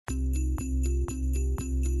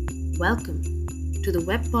Welcome to the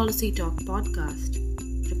Web Policy Talk podcast,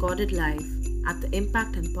 recorded live at the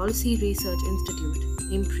Impact and Policy Research Institute,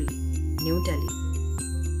 IMPRI, New Delhi.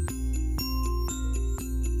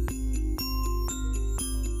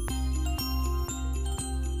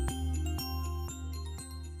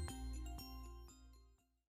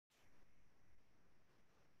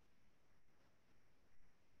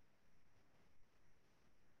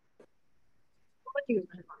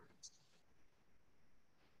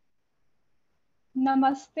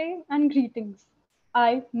 Namaste and greetings.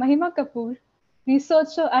 I, Mahima Kapoor,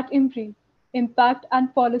 researcher at IMPRI, Impact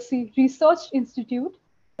and Policy Research Institute,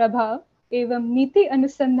 Prabhav एवं नीति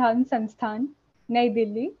अनुसंधान संस्थान, Nai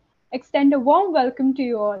Delhi, extend a warm welcome to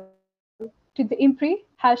you all to the IMPRI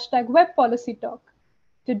 #WebPolicyTalk.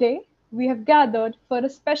 Today, we have gathered for a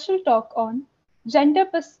special talk on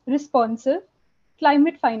gender-responsive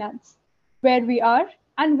climate finance, where we are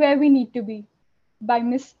and where we need to be, by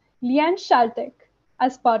Ms. Liane Schalatek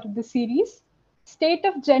as part of the series State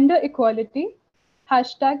of Gender Equality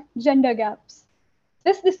 #Gender Gaps.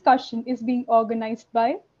 This discussion is being organized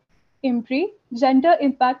by IMPRI Gender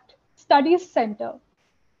Impact Studies Center.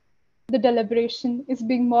 The deliberation is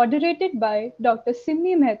being moderated by Dr.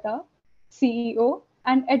 Simmi Mehta, CEO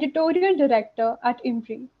and Editorial Director at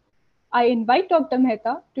IMPRI. I invite Dr.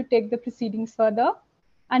 Mehta to take the proceedings further,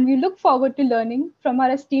 and we look forward to learning from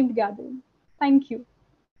our esteemed gathering. Thank you.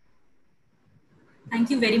 Thank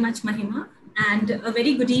you very much, Mahima, and a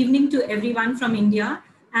very good evening to everyone from India,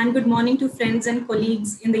 and good morning to friends and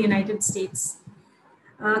colleagues in the United States.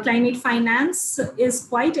 Climate finance is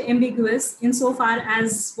quite ambiguous insofar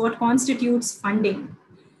as what constitutes funding.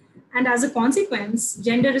 And as a consequence,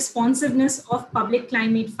 gender responsiveness of public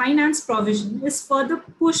climate finance provision is further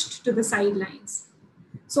pushed to the sidelines.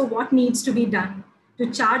 So what needs to be done to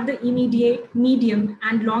chart the immediate, medium,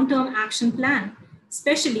 and long-term action plan,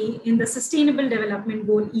 especially in the Sustainable Development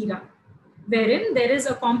Goal era, wherein there is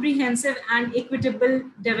a comprehensive and equitable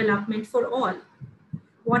development for all?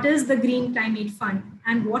 What is the Green Climate Fund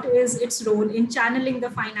and what is its role in channeling the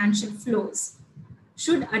financial flows?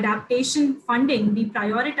 Should adaptation funding be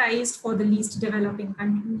prioritized for the least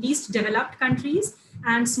developed countries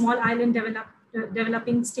and small island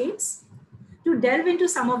developing states? To delve into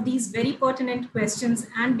some of these very pertinent questions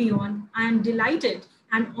and beyond, I am delighted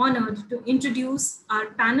and honored to introduce our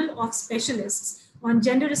panel of specialists on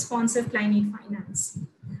gender responsive climate finance.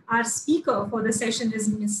 Our speaker for the session is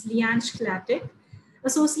Ms. Liane Schalatek,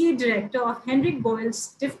 Associate Director of Hendrik Boyle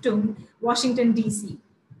Stiftung, Washington, D.C.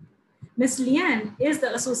 Ms. Liane is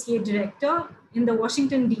the Associate Director in the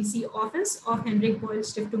Washington, D.C. office of Hendrik Boyle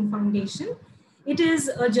Stiftung Foundation. It is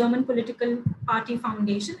a German political party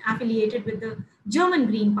foundation affiliated with the German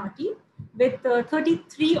Green Party, with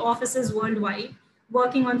 33 offices worldwide,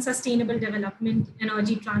 working on sustainable development,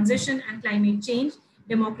 energy transition and climate change,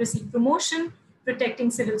 democracy promotion, protecting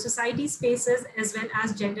civil society spaces, as well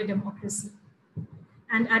as gender democracy.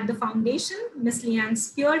 And at the foundation, Ms. Liane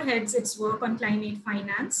spearheads its work on climate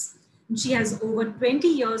finance. She has over 20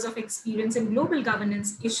 years of experience in global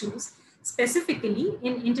governance issues, specifically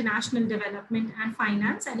in international development and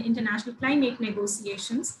finance and international climate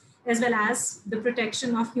negotiations, as well as the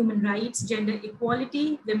protection of human rights, gender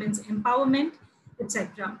equality, women's empowerment,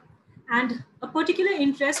 etc. And a particular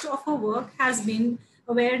interest of her work has been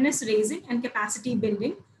awareness raising and capacity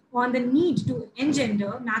building on the need to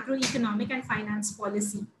engender macroeconomic and finance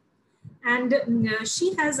policy. And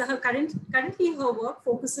she has currently her work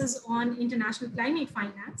focuses on international climate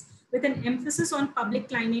finance with an emphasis on public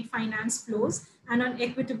climate finance flows and on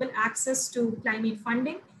equitable access to climate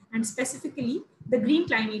funding, and specifically the Green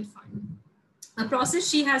Climate Fund, a process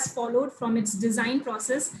she has followed from its design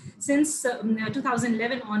process since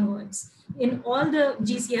 2011 onwards in all the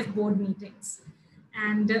GCF board meetings.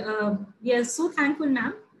 And we are so thankful,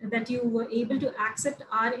 ma'am, that you were able to accept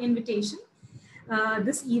our invitation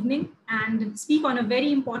this evening and speak on a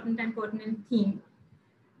very important and pertinent theme.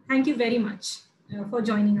 Thank you very much for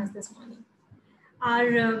joining us this morning.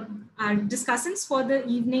 Our discussants for the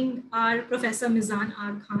evening are Professor Mizan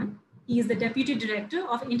R. Khan. He is the Deputy Director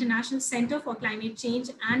of International Center for Climate Change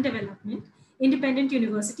and Development, Independent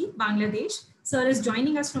University, Bangladesh. Sir is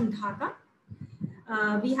joining us from Dhaka.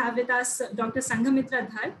 We have with us Dr. Sanghamitra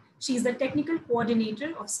Dhar. She is the Technical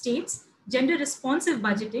Coordinator of States Gender Responsive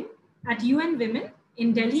Budgeting at UN Women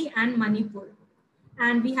in Delhi and Manipur.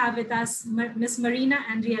 And we have with us Ms. Marina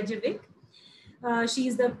Andrijavic. She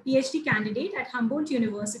is the PhD candidate at Humboldt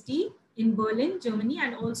University in Berlin, Germany,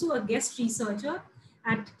 and also a guest researcher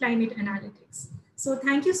at Climate Analytics. So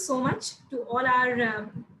thank you so much to all our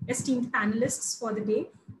esteemed panelists for the day.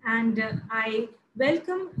 And I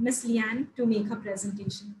welcome Ms. Liane to make her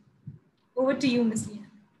presentation. Over to you, Ms. Liane.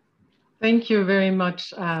 Thank you very much,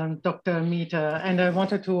 Dr. Meeta. And I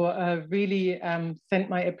wanted to really send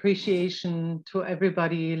my appreciation to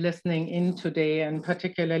everybody listening in today, and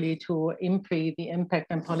particularly to IMPRI, the Impact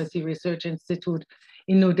and Policy Research Institute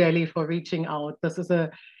in New Delhi, for reaching out. This is a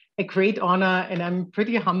great honor, and I'm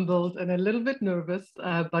pretty humbled and a little bit nervous,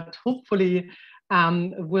 but hopefully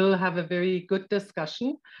we'll have a very good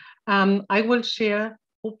discussion. I will share,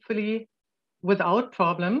 hopefully without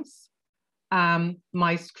problems,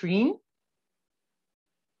 my screen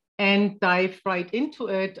and dive right into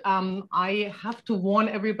it. I have to warn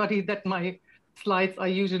everybody that my slides are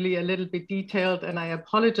usually a little bit detailed, and I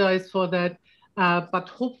apologize for that, but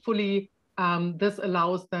hopefully this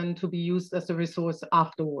allows them to be used as a resource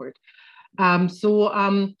afterward. I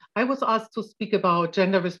was asked to speak about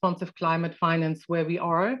gender responsive climate finance, where we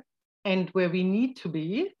are and where we need to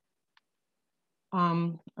be.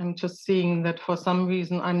 I'm just seeing that for some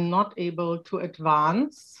reason I'm not able to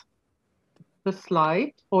advance the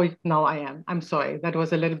slide. Oh, now I am. I'm sorry, that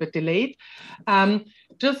was a little bit delayed.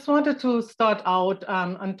 Just wanted to start out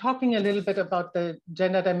on talking a little bit about the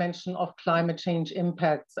gender dimension of climate change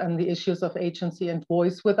impacts and the issues of agency and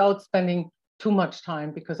voice without spending too much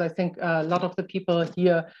time, because I think a lot of the people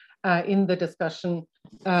here in the discussion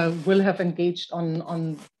will have engaged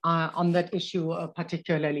on that issue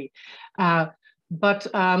particularly.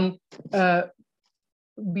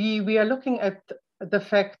 We are looking at the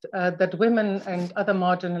fact that women and other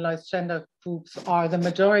marginalized gender groups are the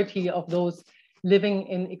majority of those living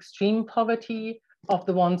in extreme poverty, of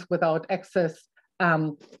the ones without access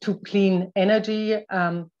to clean energy,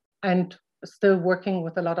 and still working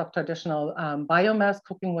with a lot of traditional biomass,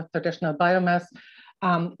 cooking with traditional biomass,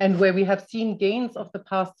 and where we have seen gains of the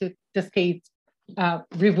past decades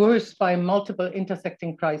reversed by multiple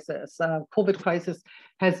intersecting crises. COVID crisis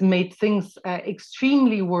has made things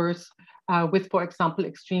extremely worse with, for example,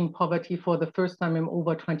 extreme poverty for the first time in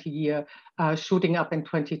over 20 years, shooting up in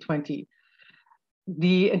 2020.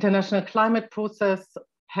 The international climate process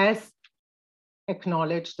has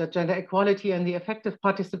acknowledged that gender equality and the effective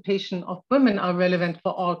participation of women are relevant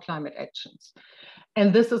for all climate actions.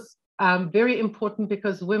 And this is very important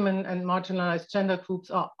because women and marginalized gender groups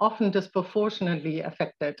are often disproportionately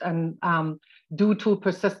affected and due to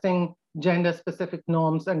persisting gender-specific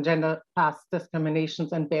norms and gender-past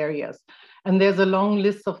discriminations and barriers. And there's a long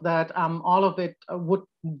list of that. All of it would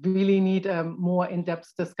really need a more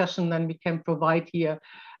in-depth discussion than we can provide here.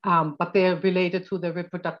 But they're related to the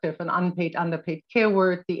reproductive and unpaid, underpaid care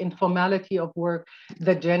work, the informality of work,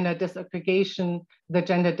 the gender disaggregation, the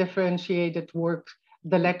gender differentiated work,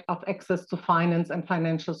 the lack of access to finance and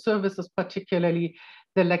financial services, particularly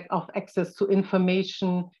the lack of access to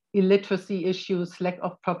information, illiteracy issues, lack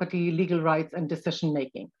of property, legal rights, and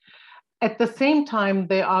decision-making. At the same time,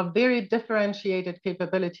 there are very differentiated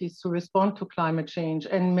capabilities to respond to climate change,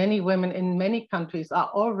 and many women in many countries are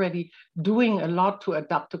already doing a lot to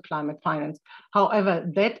adapt to climate finance. However,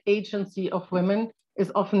 that agency of women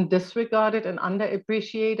is often disregarded and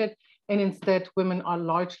underappreciated, and instead women are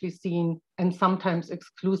largely seen and sometimes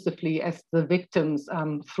exclusively as the victims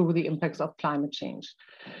through the impacts of climate change.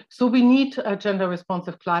 So we need gender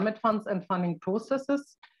responsive climate funds and funding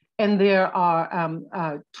processes. And there are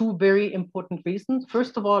two very important reasons.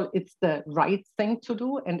 First of all, it's the right thing to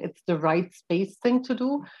do, and it's the right space thing to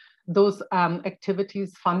do. Those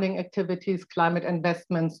activities, funding activities, climate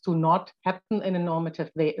investments do not happen in a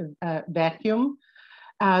normative vacuum.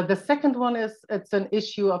 The second one is it's an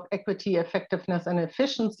issue of equity, effectiveness, and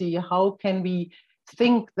efficiency. How can we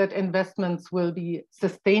think that investments will be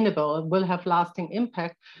sustainable, will have lasting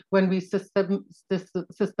impact when we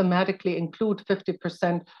systematically include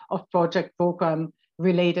 50% of project program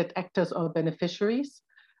related actors or beneficiaries?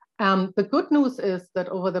 The good news is that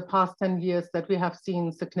over the past 10 years that we have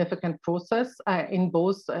seen significant progress in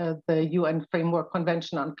both the UN Framework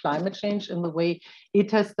Convention on Climate Change in the way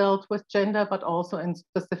it has dealt with gender, but also in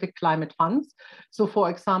specific climate funds. So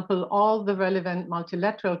for example, all the relevant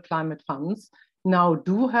multilateral climate funds now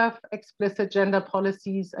do have explicit gender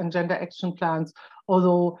policies and gender action plans,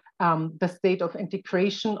 although the state of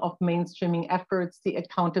integration of mainstreaming efforts, the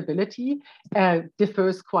accountability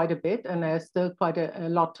differs quite a bit, and there's still quite a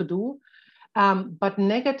lot to do. But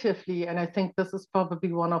negatively, and I think this is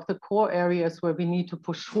probably one of the core areas where we need to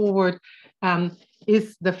push forward,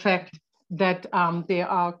 is the fact that there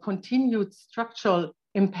are continued structural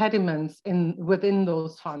impediments within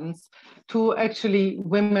those funds to actually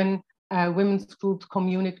women's groups,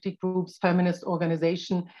 community groups, feminist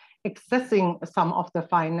organizations accessing some of the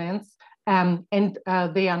finance, and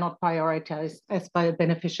they are not prioritized as by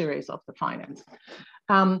beneficiaries of the finance.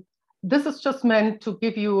 This is just meant to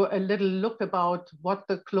give you a little look about what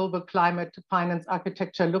the global climate finance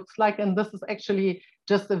architecture looks like. And this is actually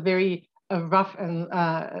just a very rough and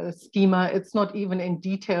schema. It's not even in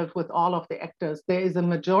detail with all of the actors. There is a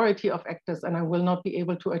majority of actors, and I will not be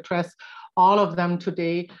able to address all of them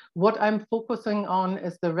today. What I'm focusing on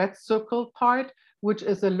is the red circle part, which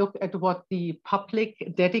is a look at what the public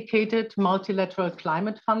dedicated multilateral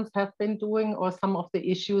climate funds have been doing, or some of the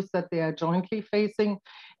issues that they are jointly facing.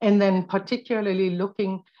 And then particularly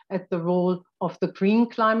looking at the role of the Green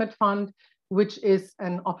Climate Fund, which is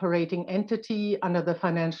an operating entity under the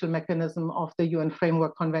financial mechanism of the UN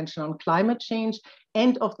Framework Convention on Climate Change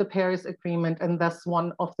and of the Paris Agreement, and thus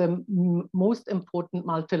one of the most important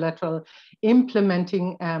multilateral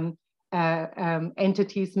implementing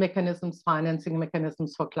entities, mechanisms, financing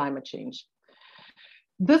mechanisms for climate change.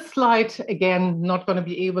 This slide, again, not going to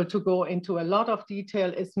be able to go into a lot of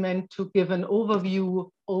detail, is meant to give an overview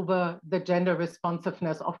over the gender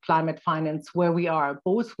responsiveness of climate finance, where we are,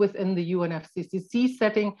 both within the UNFCCC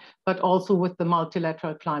setting, but also with the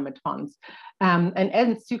multilateral climate funds. And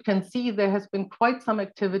as you can see, there has been quite some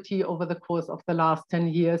activity over the course of the last 10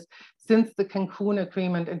 years since the Cancun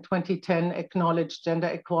Agreement in 2010 acknowledged gender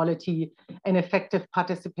equality and effective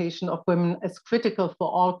participation of women as critical for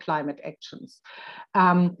all climate actions.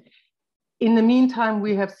 In the meantime,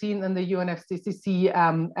 we have seen in the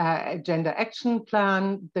UNFCCC Gender Action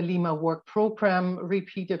Plan, the Lima Work Program,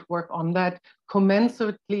 repeated work on that,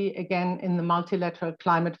 commensurately, again, in the multilateral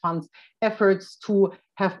climate funds, efforts to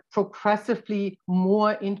have progressively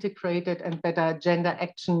more integrated and better gender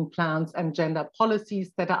action plans and gender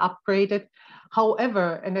policies that are upgraded.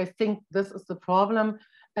 However, and I think this is the problem,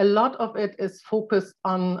 a lot of it is focused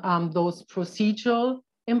on those procedural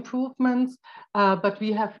improvements, but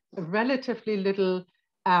we have relatively little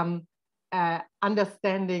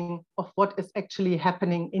understanding of what is actually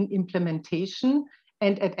happening in implementation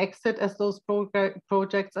and at exit as those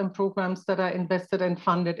projects and programs that are invested and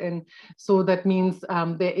funded in. So that means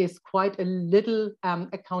there is quite a little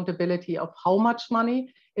accountability of how much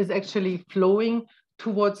money is actually flowing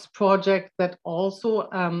towards projects that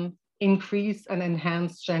also increase and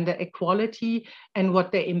enhance gender equality and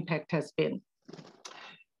what their impact has been.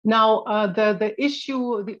 Now,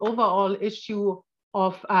 the overall issue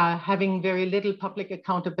of having very little public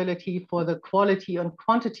accountability for the quality and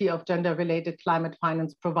quantity of gender-related climate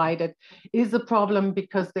finance provided is a problem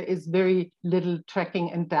because there is very little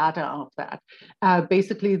tracking and data of that.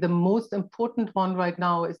 Basically, the most important one right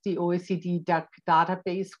now is the OECD DAC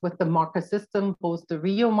database with the marker system, both the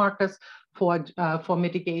Rio markers for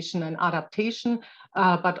mitigation and adaptation,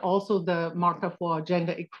 but also the marker for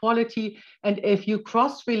gender equality. And if you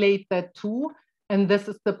cross-relate that to, and this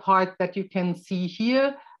is the part that you can see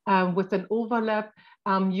here with an overlap,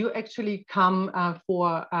 you actually come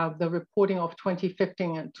for the reporting of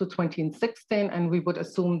 2015 to 2016, and we would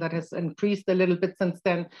assume that has increased a little bit since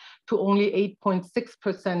then to only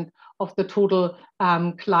 8.6% of the total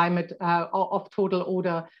climate, of total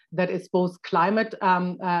ODA that is both climate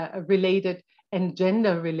related and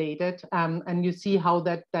gender related. And you see how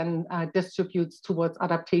that then distributes towards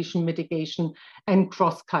adaptation, mitigation, and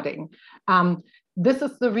cross-cutting. This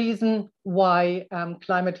is the reason why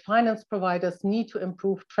climate finance providers need to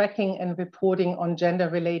improve tracking and reporting on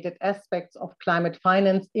gender-related aspects of climate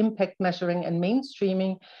finance, impact measuring and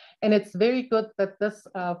mainstreaming. And it's very good that this,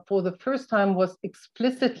 for the first time, was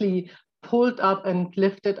explicitly pulled up and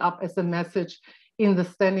lifted up as a message in the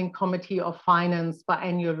Standing Committee of Finance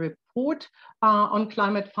biannual report on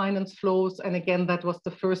climate finance flows. And again, that was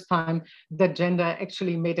the first time that gender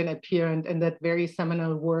actually made an appearance in that very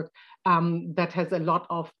seminal work that has a lot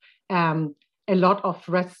of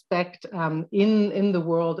respect in the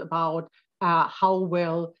world about how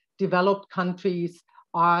well developed countries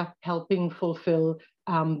are helping fulfill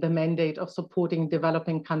the mandate of supporting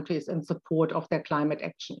developing countries in support of their climate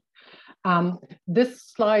action.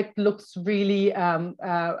 This slide looks really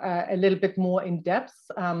a little bit more in depth,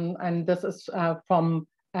 and this is from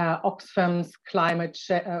Oxfam's climate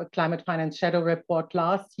finance shadow report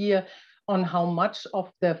last year on how much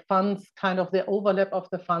of the funds, kind of the overlap of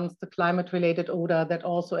the funds, the climate-related ODA that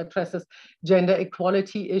also addresses gender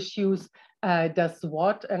equality issues, does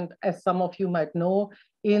what. And as some of you might know,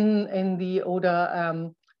 in the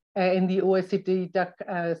ODA, in the OECD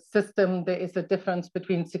DAC system, there is a difference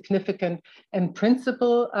between significant and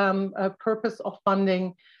principal purpose of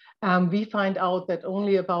funding. we find out that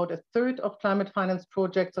only about a third of climate finance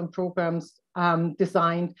projects and programs are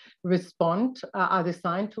designed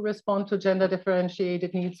to respond to gender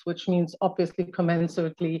differentiated needs, which means obviously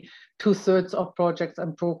commensurately 2/3 of projects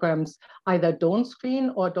and programs either don't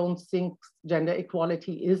screen or don't think gender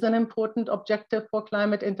equality is an important objective for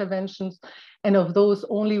climate interventions. And of those,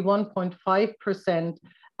 only 1.5%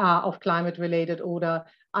 of climate-related ODA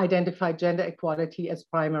identify gender equality as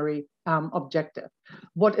primary objective.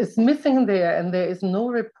 What is missing there, and there is no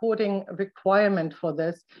reporting requirement for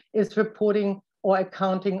this, is reporting or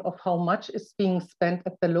accounting of how much is being spent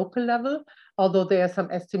at the local level, although there are some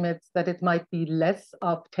estimates that it might be less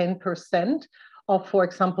of 10% of, for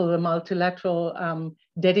example, the multilateral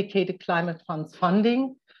dedicated climate funds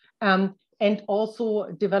funding. And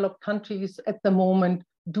also developed countries at the moment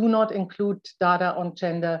do not include data on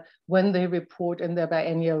gender when they report in their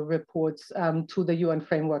biennial reports to the UN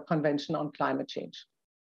Framework Convention on Climate Change.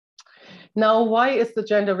 Now, why is the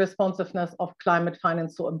gender responsiveness of climate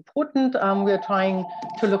finance so important? We're trying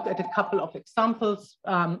to look at a couple of examples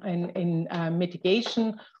in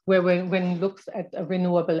mitigation, where when looks at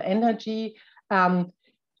renewable energy,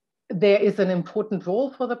 there is an important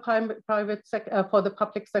role for the public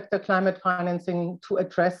sector climate financing to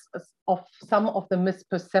address some of the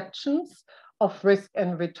misperceptions of risk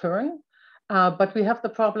and return. But we have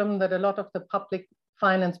the problem that a lot of the public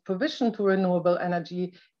finance provision to renewable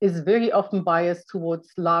energy is very often biased towards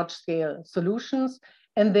large-scale solutions,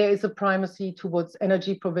 and there is a primacy towards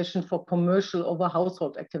energy provision for commercial over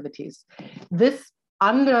household activities. This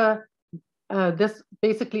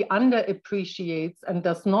basically underappreciates and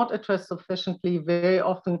does not address sufficiently very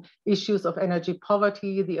often issues of energy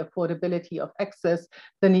poverty, the affordability of access,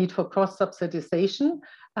 the need for cross-subsidization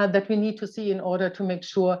that we need to see in order to make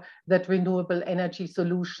sure that renewable energy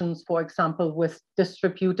solutions, for example, with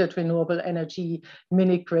distributed renewable energy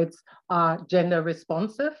mini-grids, are gender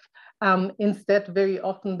responsive. Instead, very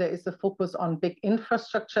often there is a focus on big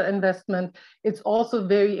infrastructure investment. It's also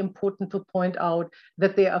very important to point out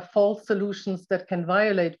that there are false solutions that can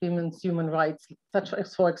violate women's human rights, such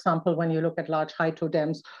as, for example, when you look at large hydro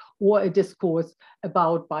dams or a discourse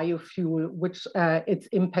about biofuel, which its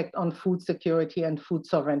impact on food security and food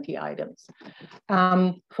sovereignty items.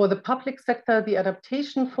 For the public sector, the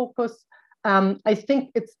adaptation focus, I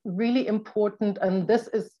think it's really important, and this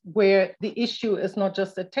is where the issue is not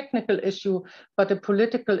just a technical issue, but a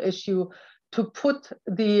political issue, to put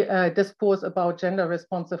the discourse about gender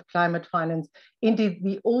responsive climate finance into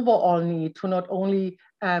the overall need to not only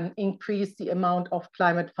increase the amount of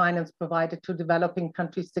climate finance provided to developing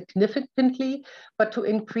countries significantly, but to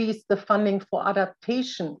increase the funding for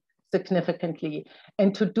adaptation significantly.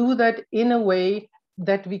 And to do that in a way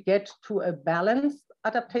that we get to a balanced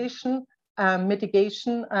adaptation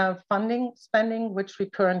mitigation funding spending, which we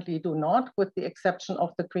currently do not, with the exception of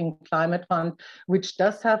the Green Climate Fund, which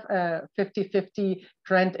does have a 50-50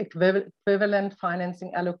 grant equivalent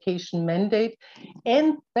financing allocation mandate,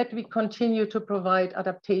 and that we continue to provide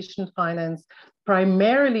adaptation finance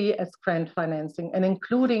primarily as grant financing and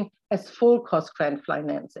including as full cost grant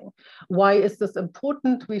financing. Why is this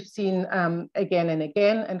important? We've seen again and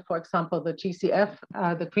again, and for example, the GCF,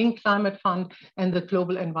 the Green Climate Fund and the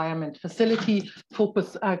Global Environment Facility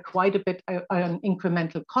focus quite a bit on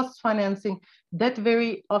incremental cost financing. That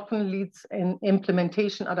very often leads in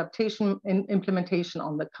implementation, adaptation, and implementation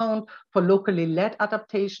on the count for locally led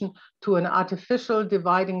adaptation to an artificial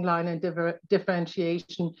dividing line and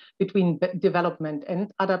differentiation between development and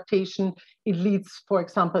adaptation. It leads, for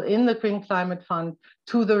example, in the Green Climate Fund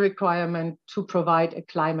to the requirement to provide a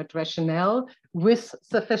climate rationale with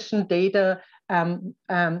sufficient data,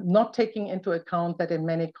 not taking into account that in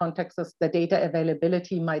many contexts the data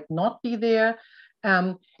availability might not be there.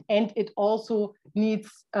 And it also needs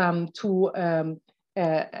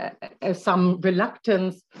some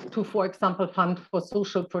reluctance to, for example, fund for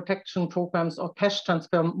social protection programs or cash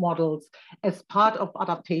transfer models as part of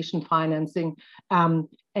adaptation financing,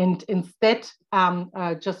 and instead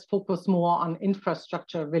just focus more on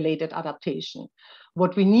infrastructure-related adaptation.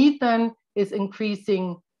 What we need then is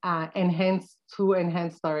increasing enhanced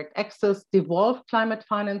direct access, devolved climate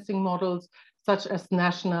financing models, such as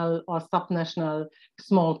national or subnational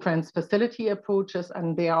small grants facility approaches,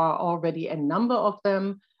 and there are already a number of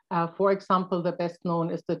them. For example, the best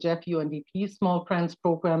known is the JEF UNDP Small Grants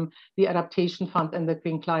Program. The Adaptation Fund and the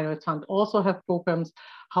Green Climate Fund also have programs.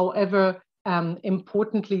 However,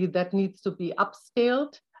 importantly, that needs to be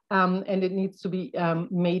upscaled and it needs to be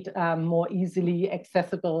made more easily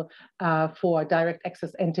accessible for direct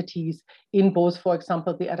access entities in both, for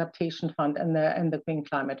example, the Adaptation Fund and the Green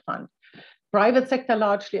Climate Fund. Private sector,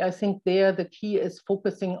 largely, I think there the key is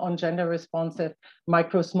focusing on gender responsive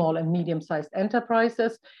micro, small, and medium-sized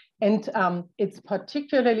enterprises. And it's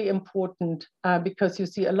particularly important because you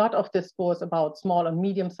see a lot of discourse about small and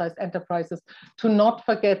medium-sized enterprises, to not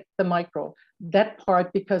forget the micro. That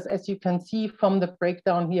part, because as you can see from the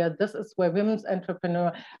breakdown here, this is where women's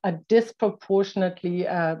entrepreneurs are disproportionately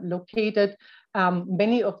located.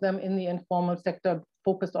 Many of them in the informal sector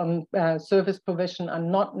focused on service provision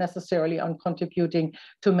and not necessarily on contributing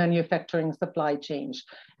to manufacturing supply chain.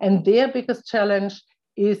 And their biggest challenge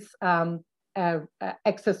is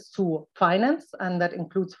access to finance, and that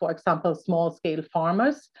includes, for example, small-scale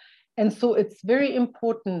farmers. And so it's very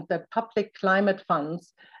important that public climate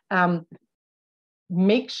funds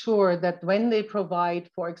make sure that when they provide,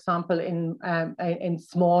 for example, in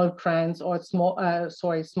small grants or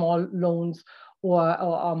small loans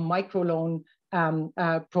or microloan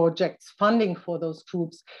projects funding for those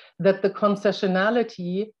groups, that the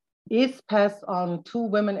concessionality is passed on to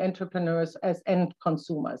women entrepreneurs as end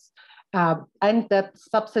consumers. And that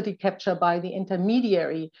subsidy capture by the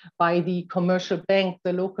intermediary, by the commercial bank,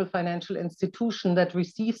 the local financial institution that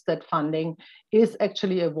receives that funding is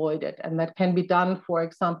actually avoided. And that can be done, for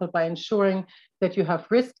example, by ensuring that you have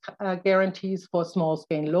risk guarantees for small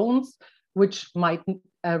scale loans, which might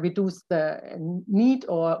reduce the need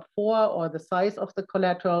or the size of the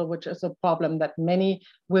collateral, which is a problem that many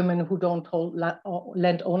women who don't hold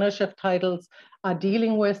land ownership titles are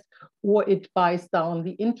dealing with, or it buys down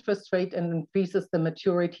the interest rate and increases the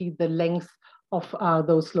maturity, the length of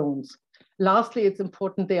those loans. Lastly, it's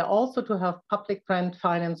important there also to have public grant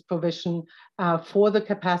finance provision for the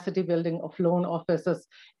capacity building of loan officers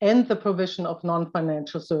and the provision of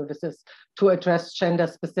non-financial services to address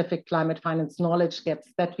gender-specific climate finance knowledge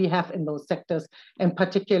gaps that we have in those sectors, and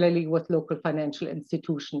particularly with local financial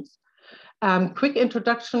institutions. Quick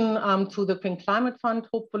introduction to the Green Climate Fund.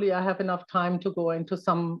 Hopefully I have enough time to go into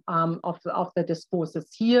some of the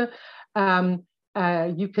discourses here.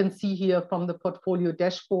 You can see here from the portfolio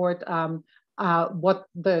dashboard what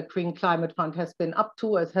the Green Climate Fund has been up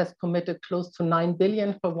to. It has committed close to 9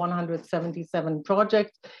 billion for 177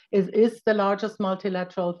 projects. It is the largest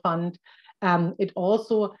multilateral fund. It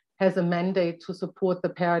also has a mandate to support the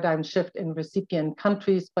paradigm shift in recipient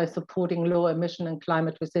countries by supporting low emission and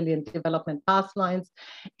climate resilient development pathways.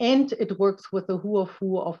 And it works with the who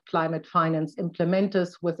of climate finance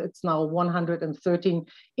implementers, with its now 113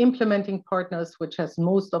 implementing partners, which has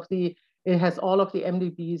it has all of the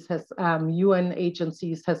MDBs, has UN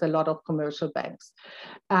agencies, has a lot of commercial banks.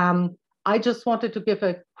 I just wanted to give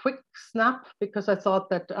a quick snap because I thought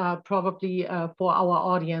that probably for our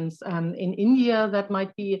audience in India, that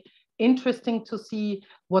might be interesting to see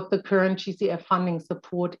what the current GCF funding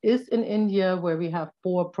support is in India, where we have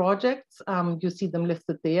 4 projects. You see them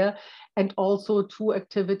listed there, and also 2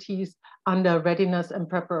 activities under readiness and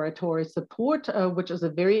preparatory support, which is a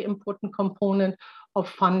very important component of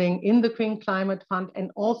funding in the Green Climate Fund,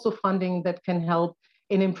 and also funding that can help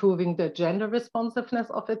in improving the gender responsiveness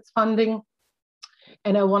of its funding.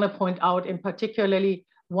 And I want to point out in particularly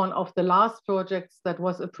one of the last projects that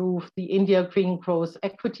was approved, the India Green Growth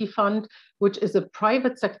Equity Fund, which is a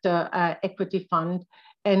private sector equity fund.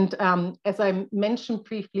 And as I mentioned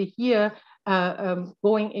briefly here,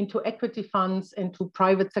 going into equity funds, into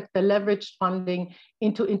private sector leveraged funding,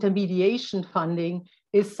 into intermediation funding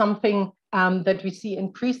is something that we see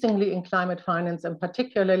increasingly in climate finance, and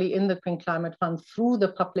particularly in the Green Climate Fund through the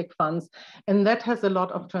public funds. And that has a lot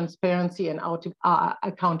of transparency and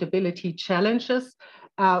accountability challenges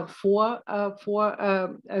for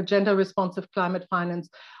gender responsive climate finance.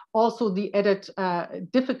 Also, the added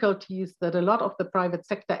difficulties that a lot of the private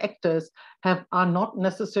sector actors are not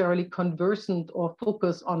necessarily conversant or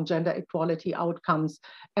focused on gender equality outcomes.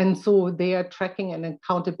 And so they are tracking and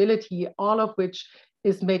accountability, all of which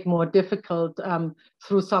is made more difficult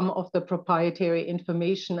through some of the proprietary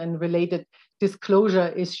information, and related disclosure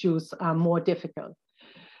issues are more difficult.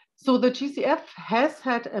 So the GCF has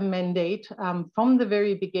had a mandate from the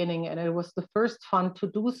very beginning, and it was the first fund to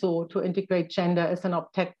do so, to integrate gender as an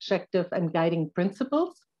objective and guiding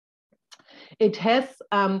principles. It has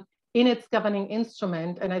in its governing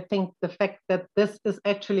instrument, and I think the fact that this is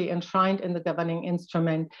actually enshrined in the governing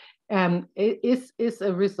instrument is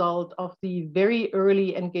a result of the very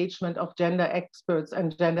early engagement of gender experts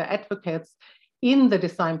and gender advocates in the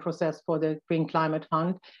design process for the Green Climate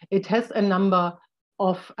Fund. It has a number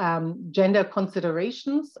of gender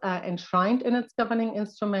considerations enshrined in its governing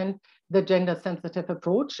instrument. the gender-sensitive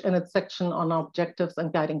approach in its section on objectives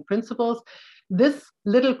and guiding principles. This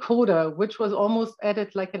little coda, which was almost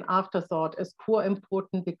added like an afterthought, is core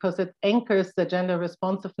important because it anchors the gender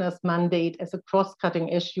responsiveness mandate as a cross-cutting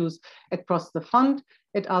issues across the fund.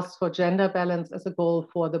 It asks for gender balance as a goal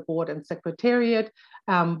for the board and secretariat,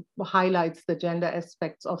 highlights the gender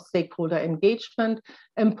aspects of stakeholder engagement,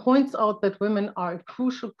 and points out that women are a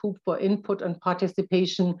crucial group for input and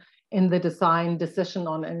participation in the design, decision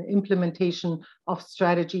on, and implementation of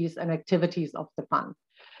strategies and activities of the fund.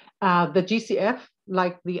 The GCF,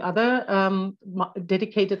 like the other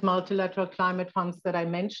dedicated multilateral climate funds that I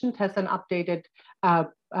mentioned, has an updated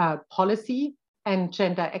policy and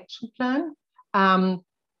gender action plan.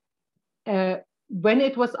 When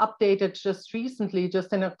it was updated just recently,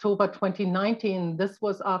 just in October 2019, this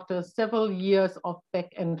was after several years of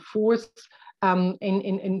back and forth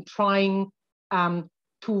in trying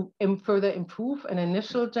to further improve an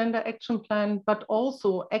initial gender action plan, but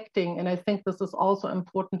also acting, and I think this is also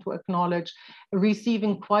important to acknowledge,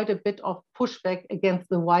 receiving quite a bit of pushback against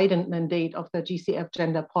the widened mandate of the GCF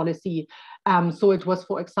gender policy. So it was,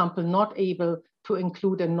 for example, not able to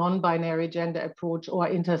include a non-binary gender approach or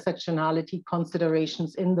intersectionality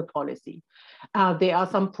considerations in the policy. There are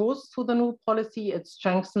some pros to the new policy. It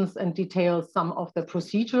strengthens and details some of the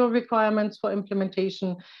procedural requirements for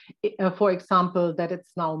implementation. For example, that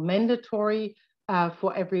it's now mandatory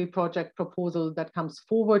for every project proposal that comes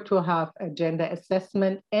forward to have a gender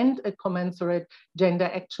assessment and a commensurate gender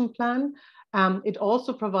action plan. It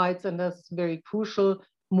also provides, and that's very crucial,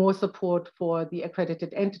 more support for the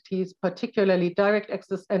accredited entities, particularly direct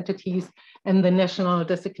access entities and the national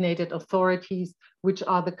designated authorities, which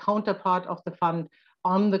are the counterpart of the fund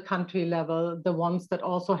on the country level, the ones that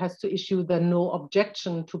also has to issue the no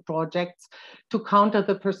objection to projects to counter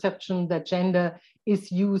the perception that gender is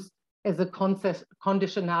used as a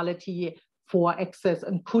conditionality for access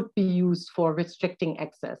and could be used for restricting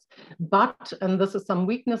access. But, and this is some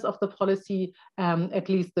weakness of the policy, at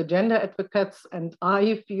least the gender advocates and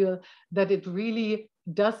I feel that it really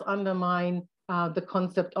does undermine the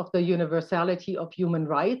concept of the universality of human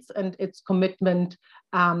rights and its commitment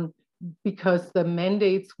because the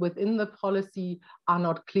mandates within the policy are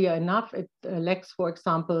not clear enough. It lacks, for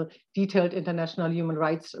example, detailed international human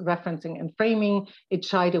rights referencing and framing. It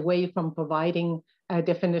shied away from providing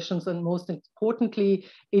definitions, and most importantly,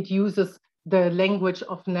 it uses the language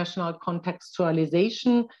of national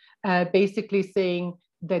contextualization, basically saying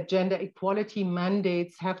that gender equality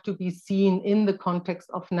mandates have to be seen in the context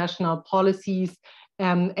of national policies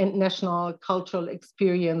and national cultural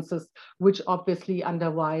experiences, which obviously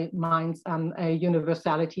undermines a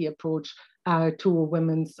universality approach to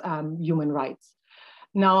women's human rights.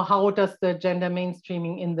 Now, how does the gender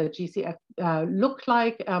mainstreaming in the GCF look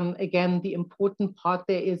like? Again, the important part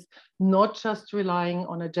there is not just relying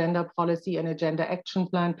on a gender policy and a gender action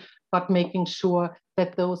plan, but making sure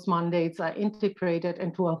that those mandates are integrated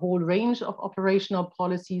into a whole range of operational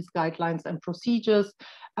policies, guidelines, and procedures.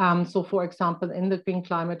 So for example, in the Green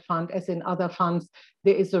Climate Fund, as in other funds,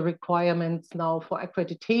 there is a requirement now for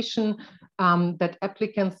accreditation that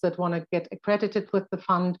applicants that want to get accredited with the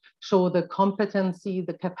fund show the competency,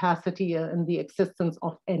 the capacity, and the existence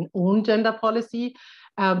of an own gender policy.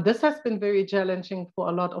 This has been very challenging for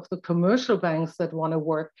a lot of the commercial banks that want to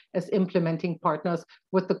work as implementing partners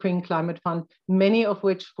with the Green Climate Fund, many of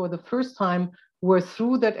which for the first time were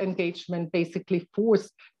through that engagement basically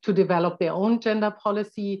forced to develop their own gender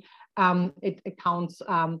policy. It accounts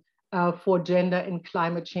for gender and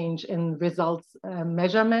climate change in results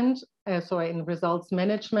management and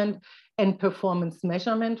performance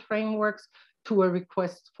measurement frameworks to a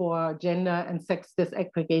request for gender and sex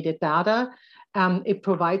disaggregated data. It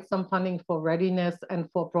provides some funding for readiness and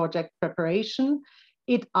for project preparation.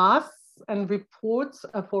 It asks and reports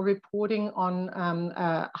for reporting on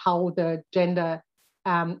how the gender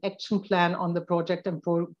action plan on the project and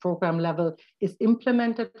program level is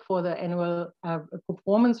implemented for the annual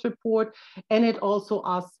performance report. And it also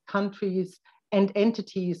asks countries and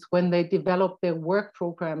entities when they develop their work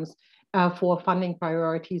programs for funding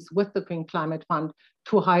priorities with the Green Climate Fund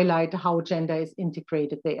to highlight how gender is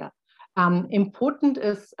integrated there. Important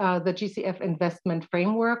is the GCF investment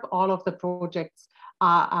framework. All of the projects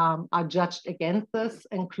are judged against this,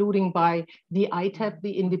 including by the ITAP,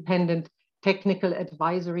 the Independent Technical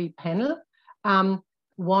Advisory Panel.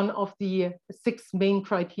 One of the 6 main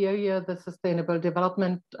criteria, the sustainable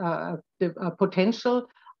development potential,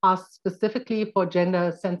 are specifically for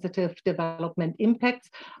gender sensitive development impacts.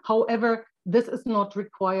 However, This is not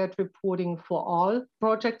required reporting for all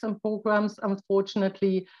projects and programs,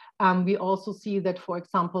 unfortunately. We also see that, for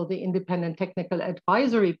example, the Independent Technical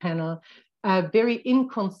Advisory Panel very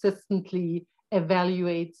inconsistently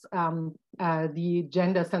evaluates the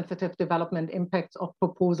gender-sensitive development impacts of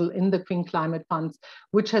proposal in the Green Climate Funds,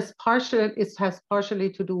 which has partially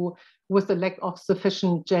to do with the lack of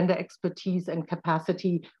sufficient gender expertise and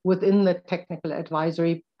capacity within the technical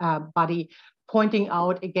advisory body, pointing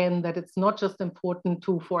out again that it's not just important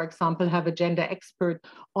to, for example, have a gender expert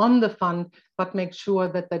on the fund, but make sure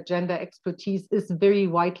that the gender expertise is very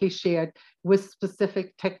widely shared with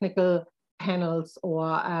specific technical panels or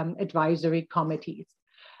advisory committees.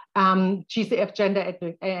 GCF gender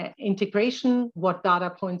integration, what data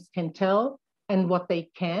points can tell and what they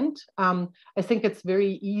can't. I think it's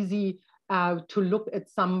very easy to look at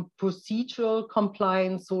some procedural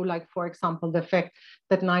compliance. So like, for example, the fact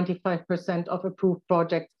that 95% of approved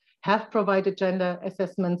projects have provided gender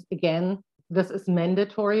assessments. Again, this is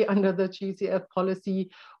mandatory under the GCF policy,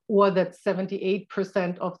 or that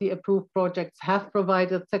 78% of the approved projects have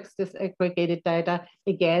provided sex disaggregated data.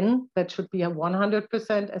 Again, that should be a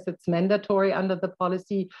 100% as it's mandatory under the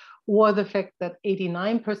policy, or the fact that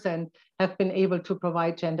 89% have been able to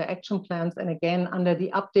provide gender action plans. And again, under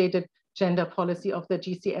the updated gender policy of the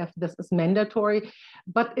GCF, this is mandatory,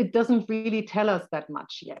 but it doesn't really tell us that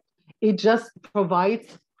much yet. It just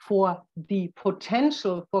provides for the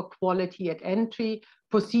potential for quality at entry,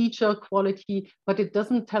 procedure quality, but it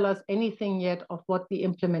doesn't tell us anything yet of what the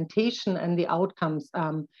implementation and the outcomes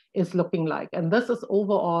is looking like. And this is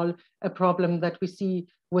overall a problem that we see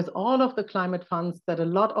with all of the climate funds, that a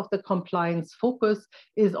lot of the compliance focus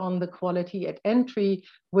is on the quality at entry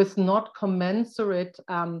with not commensurate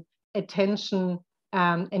attention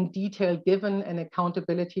and detail given and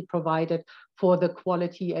accountability provided for the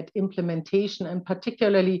quality at implementation, and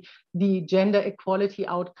particularly the gender equality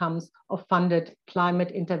outcomes of funded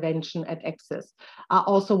climate intervention at access. I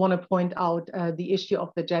also want to point out the issue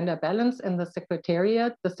of the gender balance in the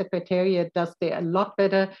Secretariat. The Secretariat does there a lot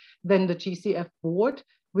better than the GCF board,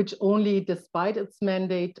 which only, despite its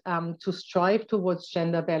mandate to strive towards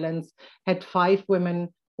gender balance, had 5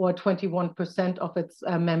 women or 21% of its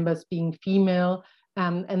members being female.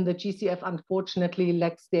 And the GCF unfortunately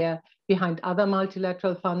lags there behind other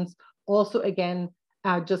multilateral funds. Also, again,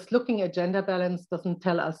 just looking at gender balance doesn't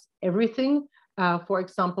tell us everything. For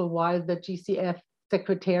example, while the GCF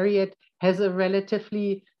Secretariat has a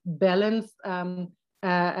relatively balanced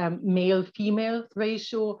male-female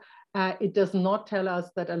ratio, it does not tell us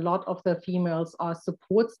that a lot of the females are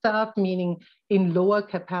support staff, meaning in lower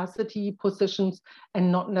capacity positions and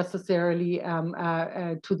not necessarily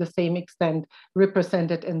to the same extent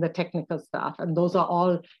represented in the technical staff. And those are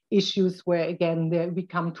all issues where, again, we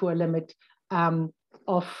come to a limit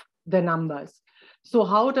of the numbers. So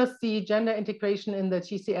how does the gender integration in the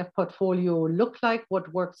GCF portfolio look like? What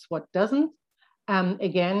works, what doesn't?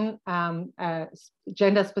 Again,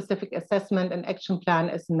 gender-specific assessment and action plan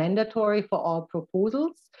is mandatory for all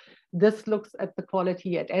proposals. This looks at the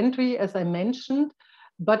quality at entry, as I mentioned,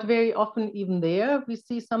 but very often even there, we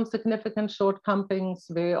see some significant shortcomings.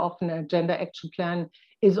 Very often a gender action plan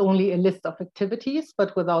is only a list of activities,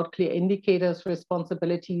 but without clear indicators,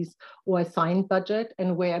 responsibilities, or assigned budget.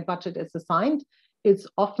 And where a budget is assigned, it's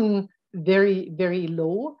often very, very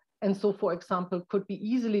low. And so, for example, could be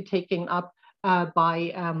easily taken up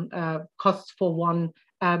by costs for one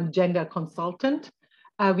gender consultant.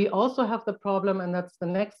 We also have the problem, and that's the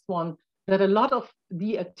next one, that a lot of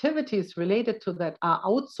the activities related to that are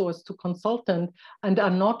outsourced to consultant and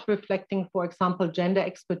are not reflecting, for example, gender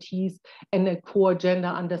expertise and a core gender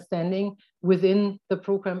understanding within the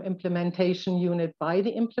program implementation unit by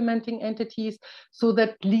the implementing entities. So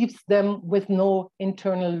that leaves them with no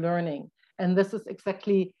internal learning. And this is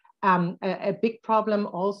exactly a big problem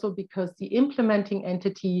also because the implementing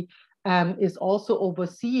entity is also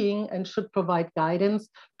overseeing and should provide guidance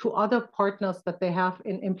to other partners that they have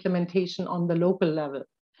in implementation on the local level.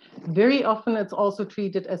 Very often it's also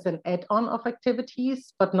treated as an add-on of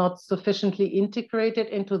activities, but not sufficiently integrated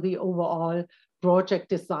into the overall project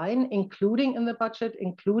design, including in the budget,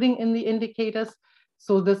 including in the indicators.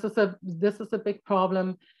 So this is a big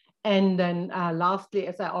problem. And then lastly,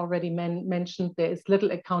 as I already mentioned, there is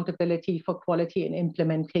little accountability for quality and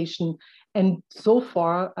implementation. And so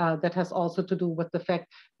far, that has also to do with the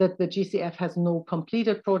fact that the GCF has no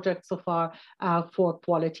completed projects so far for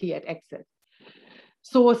quality at exit.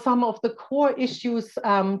 So some of the core issues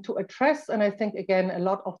to address, and I think, again, a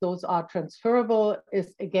lot of those are transferable,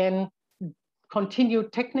 is, again,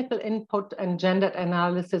 continued technical input and gendered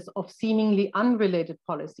analysis of seemingly unrelated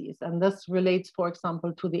policies. And this relates, for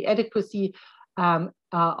example, to the adequacy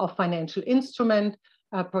of financial instrument,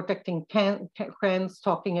 protecting grants,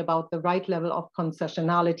 talking about the right level of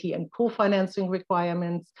concessionality and co-financing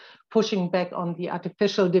requirements, pushing back on the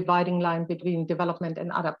artificial dividing line between development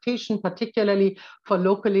and adaptation, particularly for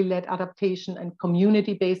locally led adaptation and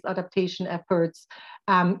community-based adaptation efforts,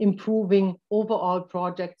 improving overall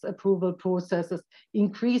projects approval processes,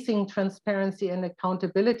 increasing transparency and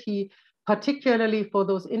accountability, particularly for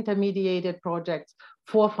those intermediated projects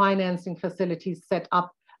for financing facilities set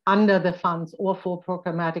up under the funds or for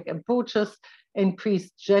programmatic approaches,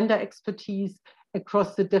 increased gender expertise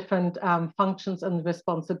across the different functions and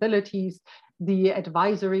responsibilities, the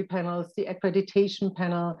advisory panels, the accreditation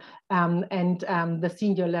panel, and the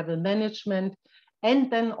senior level management.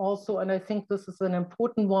 And then also, and I think this is an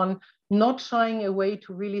important one, not shying away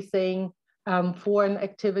to really saying for an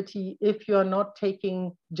activity, if you're not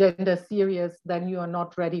taking gender serious, then you are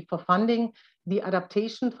not ready for funding. The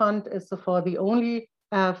adaptation fund is for the only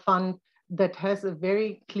fund that has a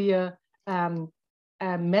very clear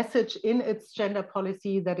message in its gender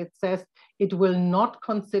policy that it says it will not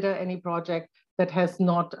consider any project that has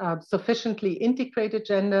not sufficiently integrated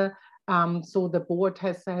gender. So the board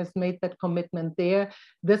has made that commitment there.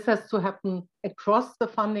 This has to happen across the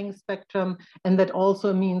funding spectrum, and that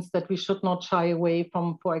also means that we should not shy away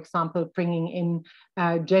from, for example, bringing in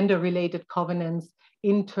gender-related covenants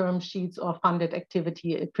in term sheets or funded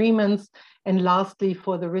activity agreements. And lastly,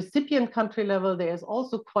 for the recipient country level, there is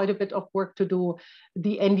also quite a bit of work to do.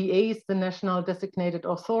 The NDAs, the national designated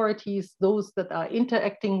authorities, those that are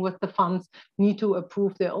interacting with the funds need to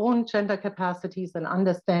approve their own gender capacities and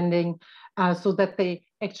understanding so that they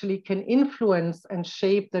actually can influence and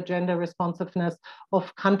shape the gender responsiveness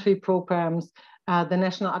of country programs, the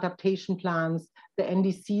national adaptation plans, the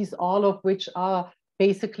NDCs, all of which are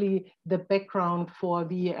basically the background for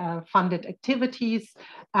the funded activities.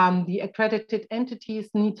 The accredited entities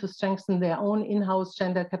need to strengthen their own in-house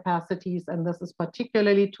gender capacities, and this is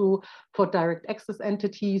particularly true for direct access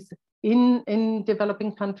entities in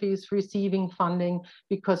developing countries receiving funding,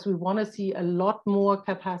 because we want to see a lot more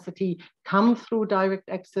capacity come through direct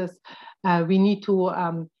access. We need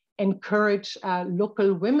to encourage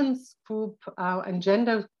local women's group and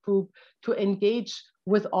gender group to engage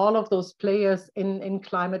with all of those players in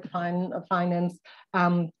climate finance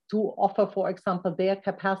to offer, for example, their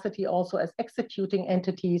capacity also as executing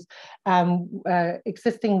entities.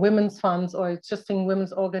 Existing women's funds or existing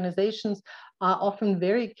women's organizations are often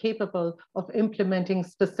very capable of implementing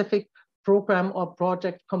specific program or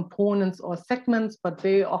project components or segments, but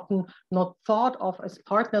very often not thought of as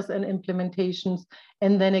partners in implementations.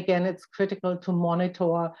 And then again, it's critical to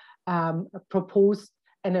monitor proposed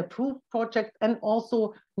and approved project, and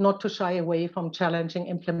also not to shy away from challenging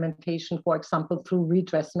implementation, for example, through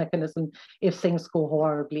redress mechanism if things go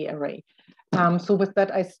horribly awry. So with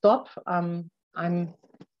that, I stop. I'm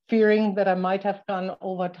fearing that I might have gone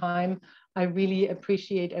over time. I really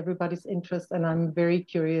appreciate everybody's interest, and I'm very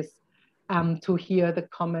curious to hear the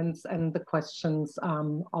comments and the questions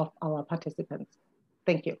of our participants.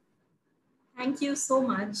 Thank you. Thank you so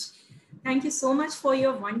much. Thank you so much for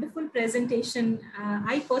your wonderful presentation.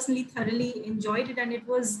 I personally thoroughly enjoyed it, and it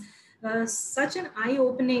was such an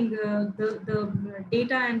eye-opening, the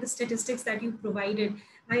data and the statistics that you provided.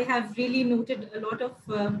 I have really noted a lot of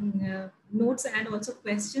notes and also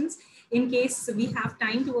questions. In case we have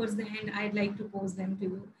time towards the end, I'd like to pose them to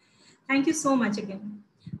you. Thank you so much again.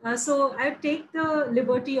 So I'll take the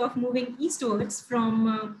liberty of moving eastwards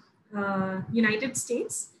from United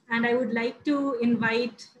States. And I would like to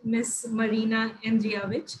invite Ms. Marina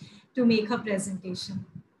Andrijević to make her presentation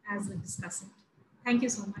as a discussant. Thank you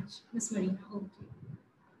so much. Ms. Marina, over to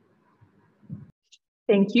you.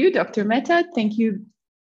 Thank you, Dr. Mehta. Thank you,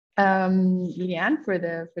 Liane, for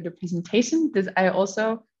the presentation. I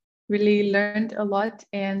also really learned a lot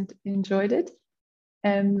and enjoyed it.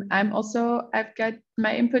 I've got,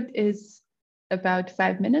 my input is about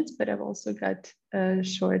 5 minutes, but I've also got a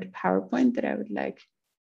short PowerPoint that I would like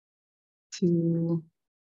to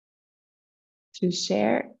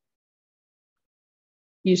share.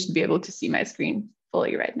 You should be able to see my screen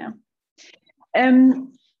fully right now.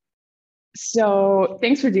 So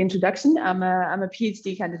thanks for the introduction. I'm a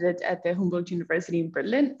PhD candidate at the Humboldt University in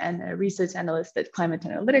Berlin and a research analyst at Climate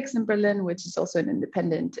Analytics in Berlin, which is also an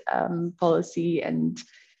independent policy and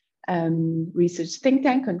research think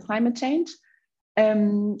tank on climate change.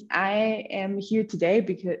 I am here today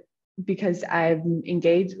because I've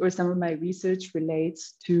engaged, or some of my research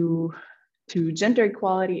relates to gender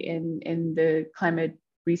equality in the climate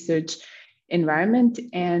research environment.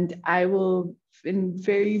 And I will, in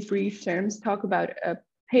very brief terms, talk about a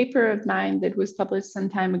paper of mine that was published some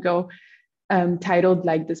time ago, titled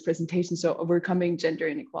like this presentation, so Overcoming Gender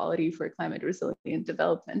Inequality for Climate Resilient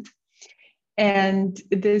Development. And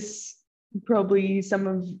this, probably some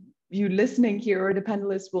of you listening here or the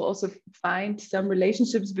panelists will also find some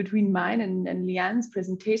relationships between mine and Liane's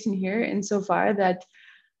presentation here, insofar that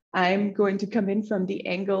I'm going to come in from the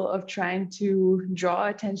angle of trying to draw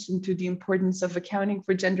attention to the importance of accounting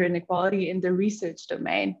for gender inequality in the research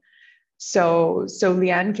domain. So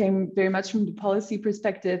Liane came very much from the policy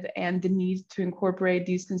perspective and the need to incorporate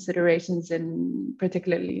these considerations in,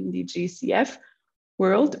 particularly in the GCF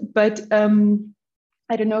world. But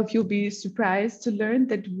I don't know if you'll be surprised to learn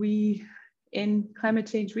that we, in climate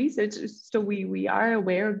change research, so we are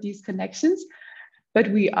aware of these connections, but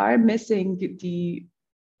we are missing the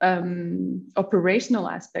operational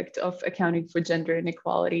aspect of accounting for gender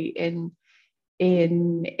inequality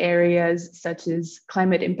in areas such as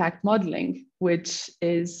climate impact modeling, which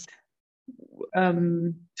is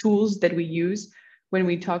tools that we use when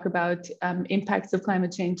we talk about impacts of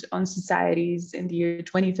climate change on societies in the year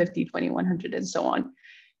 2050, 2100, and so on.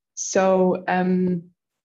 So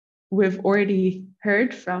we've already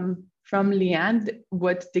heard from Liane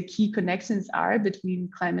what the key connections are between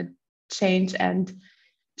climate change and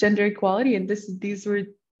gender equality. And these were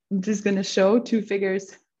just going to show two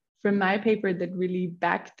figures from my paper that really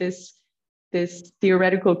back this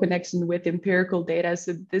theoretical connection with empirical data.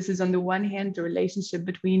 So this is on the one hand, the relationship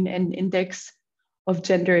between an index of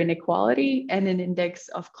gender inequality and an index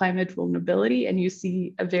of climate vulnerability. And you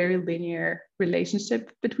see a very linear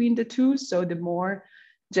relationship between the two. So the more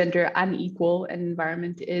gender unequal an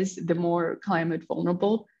environment is, the more climate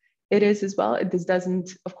vulnerable it is as well. This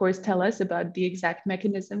doesn't, of course, tell us about the exact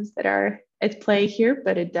mechanisms that are at play here,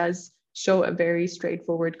 but it does show a very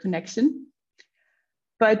straightforward connection.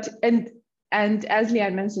 But, and as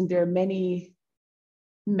Liane mentioned, there are many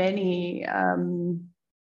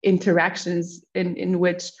interactions in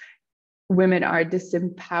which women are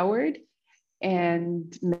disempowered,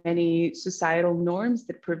 and many societal norms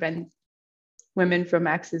that prevent women from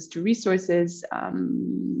access to resources,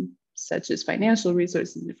 such as financial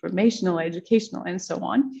resources, informational, educational, and so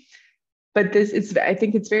on. But I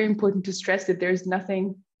think it's very important to stress that there's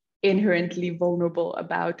nothing inherently vulnerable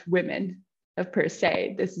about women per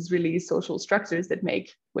se. This is really social structures that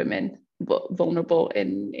make women vulnerable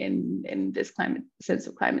in this sense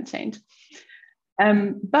of climate change.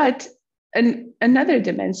 But another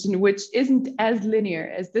dimension, which isn't as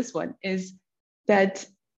linear as this one, is that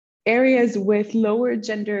areas with lower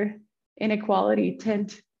gender inequality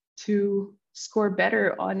tend to score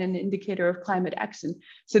better on an indicator of climate action.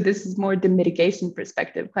 So this is more the mitigation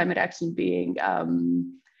perspective, climate action being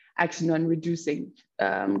action on reducing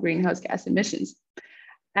greenhouse gas emissions.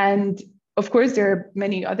 And of course, there are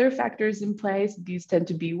many other factors in place. These tend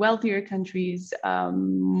to be wealthier countries,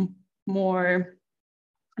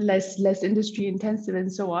 less industry intensive,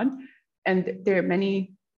 and so on. And there are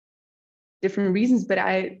many different reasons, but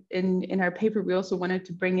in our paper, we also wanted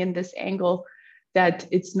to bring in this angle that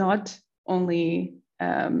it's not only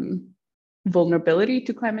vulnerability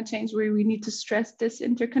to climate change where we need to stress this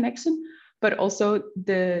interconnection, but also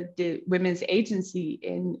the women's agency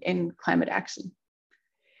in climate action.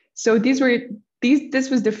 So this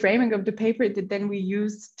was the framing of the paper that then we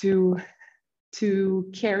used to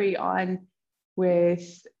carry on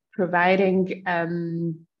with providing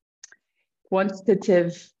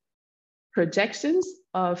quantitative projections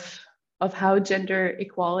of how gender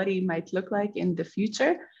equality might look like in the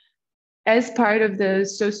future as part of the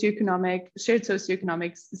shared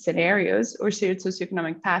socioeconomic scenarios or shared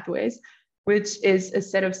socioeconomic pathways, which is a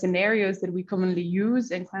set of scenarios that we commonly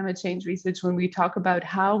use in climate change research when we talk about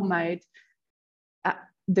how might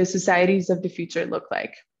the societies of the future look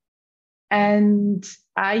like. And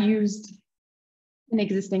I used an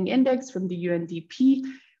existing index from the UNDP,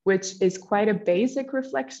 which is quite a basic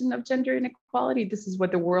reflection of gender inequality. This is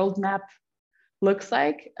what the world map looks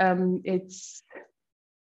like.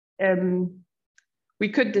 We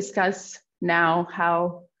could discuss now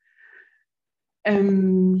how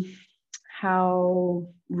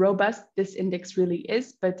robust this index really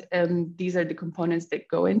is, but these are the components that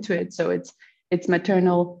go into it. So it's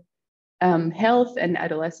maternal health and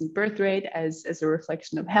adolescent birth rate as a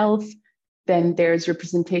reflection of health. Then there's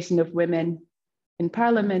representation of women in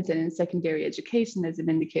parliament and in secondary education as an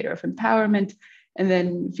indicator of empowerment, and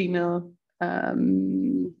then female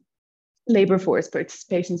labor force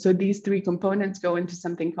participation. So these three components go into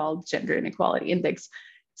something called gender inequality index.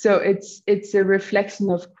 So it's a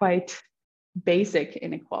reflection of quite basic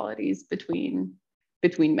inequalities between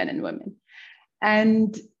between men and women.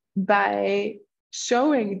 And by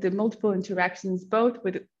showing the multiple interactions, both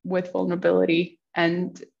with vulnerability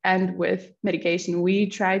and with mitigation, we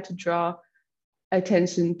try to draw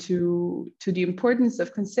attention to the importance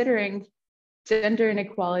of considering gender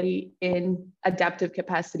inequality in adaptive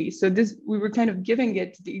capacity. So we were kind of giving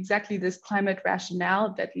it exactly this climate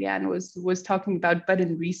rationale that Liane was talking about, but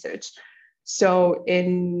in research. So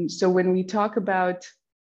when we talk about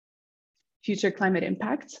future climate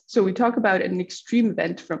impacts, so we talk about an extreme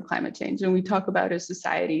event from climate change, and we talk about a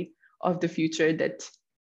society of the future that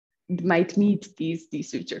might meet these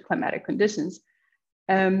future climatic conditions.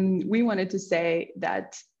 We wanted to say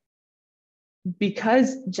that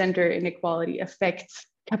because gender inequality affects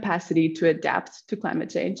capacity to adapt to climate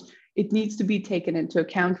change, it needs to be taken into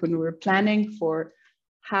account when we're planning for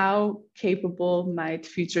how capable might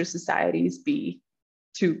future societies be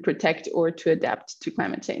to protect or to adapt to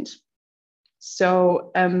climate change.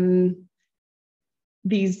 So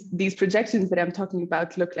these projections that I'm talking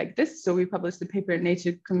about look like this. So we published a paper in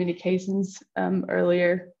Nature Communications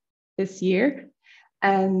earlier this year.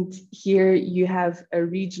 And here you have a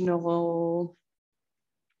regional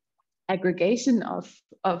aggregation of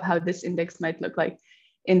how this index might look like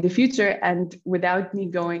in the future. And without me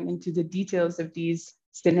going into the details of these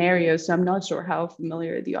scenarios, so I'm not sure how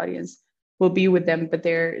familiar the audience will be with them, but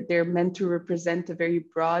they're meant to represent a very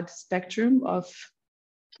broad spectrum of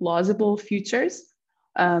plausible futures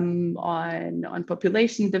on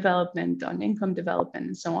population development, on income development,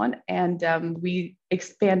 and so on. And we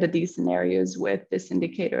expanded these scenarios with this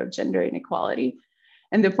indicator of gender inequality.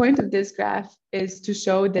 And the point of this graph is to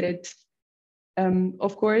show that it,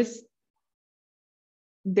 of course,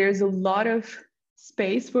 there's a lot of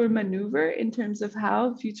space for maneuver in terms of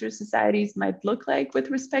how future societies might look like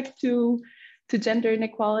with respect to gender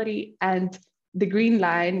inequality. And the green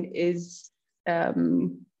line is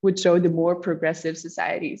would show the more progressive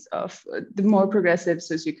societies of the more progressive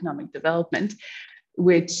socioeconomic development,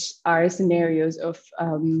 which are scenarios of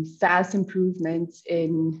fast improvements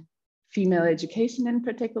in female education in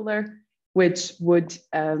particular, which would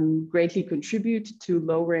greatly contribute to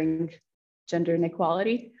lowering gender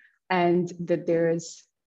inequality, and that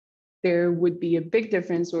there would be a big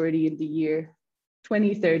difference already in the year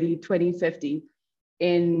 2030, 2050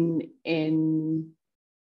 in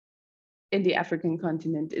the African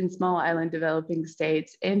continent, in small island developing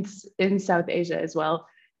states, in South Asia as well,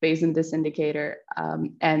 based on this indicator,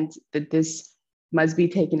 and that this must be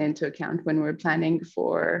taken into account when we're planning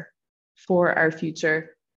for our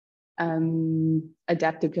future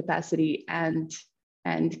adaptive capacity and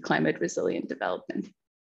climate resilient development.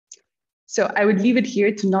 So I would leave it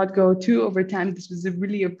here to not go too over time. This was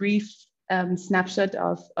really a brief snapshot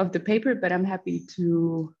of the paper, but I'm happy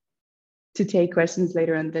to take questions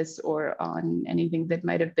later on this or on anything that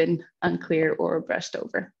might have been unclear or brushed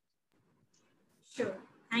over. Sure,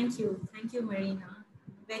 thank you, Marina.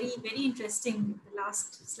 Very, very interesting, the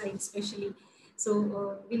last slide especially.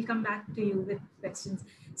 So we'll come back to you with questions.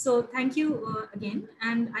 So thank you again.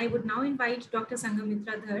 And I would now invite Dr.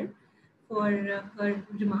 Sanghamitra Dhar for her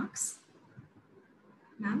remarks.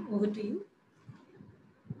 Ma'am, over to you.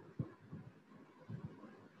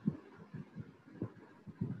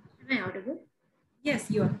 Am I audible? Yes,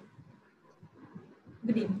 you are.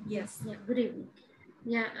 Good evening. Yes. Yeah, good evening.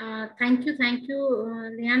 Yeah, thank you,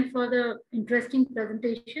 Liane, for the interesting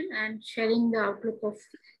presentation and sharing the outlook of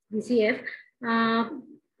BCF.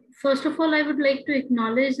 First of all, I would like to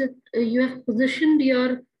acknowledge that you have positioned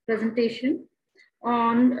your presentation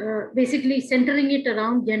on basically centering it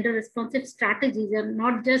around gender responsive strategies and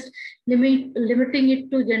not just limiting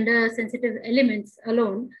it to gender sensitive elements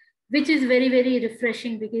alone, which is very, very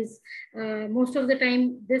refreshing because most of the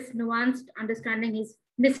time this nuanced understanding is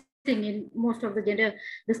missing in most of the gender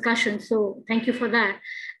discussions. So thank you for that.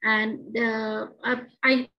 And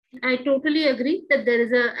I totally agree that there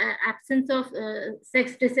is an absence of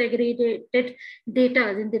sex disaggregated data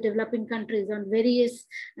in the developing countries on various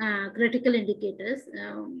critical indicators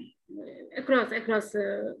across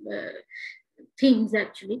themes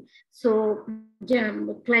actually. So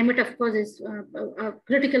climate, of course, is a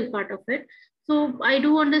critical part of it. So I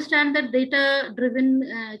do understand that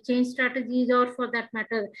data-driven change strategies, or for that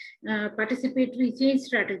matter, participatory change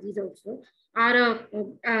strategies also, are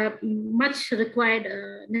a much required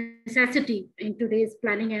necessity in today's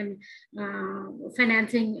planning and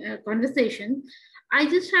financing conversation. I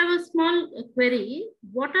just have a small query.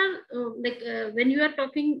 What are when you are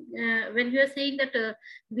talking, when you are saying that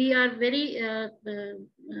we are very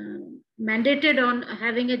mandated on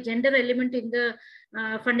having a gender element in the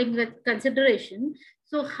funding consideration.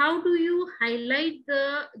 So how do you highlight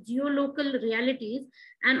the geolocal realities?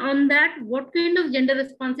 And on that, what kind of gender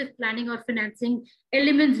responsive planning or financing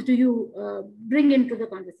elements do you bring into the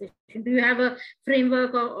conversation? Do you have a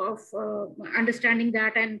framework of understanding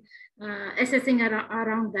that and assessing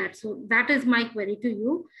around that? So that is my query to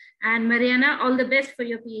you. And Mariana, all the best for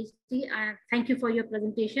your PhD. Thank you for your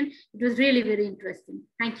presentation. It was really very interesting.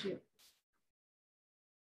 Thank you.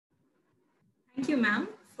 Thank you, ma'am,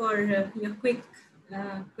 for your quick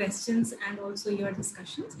questions and also your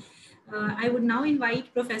discussions. I would now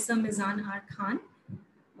invite Professor Mizan R. Khan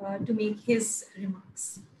to make his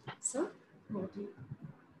remarks. Sir, over to you.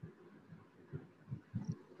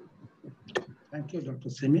 Thank you, Dr.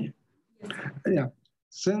 Simi. Yes, yeah,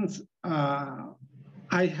 since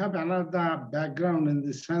I have another background in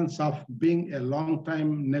the sense of being a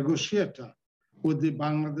long-time negotiator with the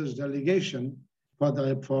Bangladesh delegation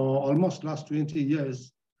for almost last 20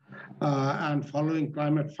 years and following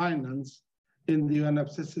climate finance in the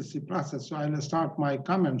UNFCCC process. So I'll start my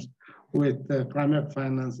comments with climate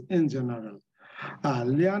finance in general.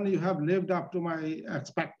 Liane, you have lived up to my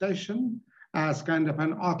expectation as kind of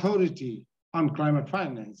an authority on climate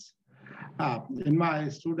finance. In my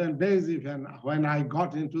student days, even when I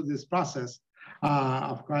got into this process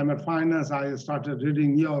of climate finance, I started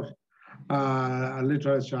reading your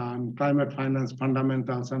literature on climate finance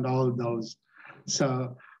fundamentals and all those.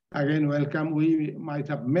 So again, welcome. We might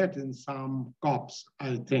have met in some COPs,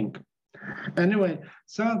 I think. Anyway,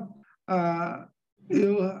 so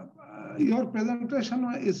your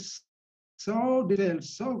presentation is so detailed,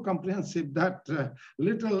 so comprehensive that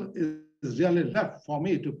little is really left for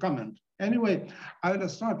me to comment. Anyway, I will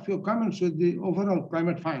start a few comments with the overall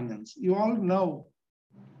climate finance. You all know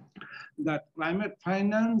that climate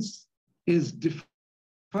finance is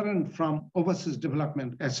different from overseas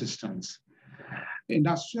development assistance.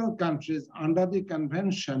 Industrial countries under the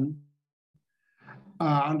convention,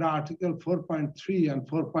 under Article 4.3 and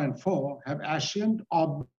 4.4, have assumed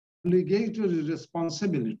obligatory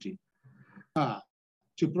responsibility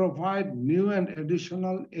to provide new and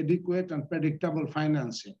additional adequate and predictable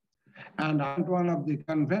financing. And one of the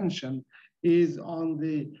convention is on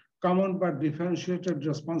the common but differentiated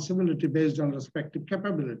responsibility based on respective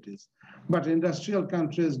capabilities. But industrial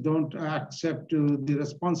countries don't accept to the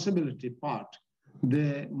responsibility part.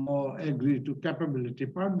 They more agree to capability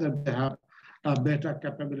part, that they have better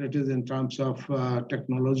capabilities in terms of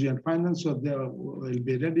technology and finance, so they will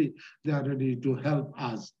be ready. They are ready to help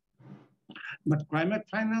us. But climate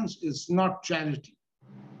finance is not charity.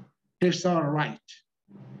 It's our right.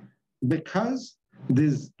 Because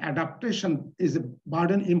this adaptation is a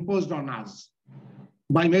burden imposed on us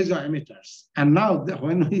by major emitters. And now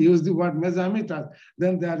when we use the word major emitters,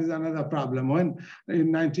 then there is another problem. When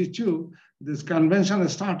in 92, this convention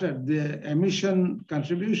started, the emission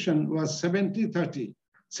contribution was 70-30.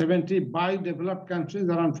 70 by developed countries,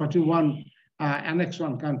 around 41 Annex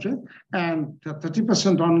 1 countries, and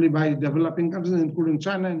 30% only by developing countries, including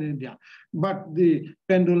China and India. But the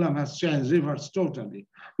pendulum has changed, reversed totally.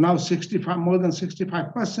 Now more than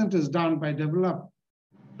 65% is done by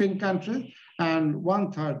developing countries, and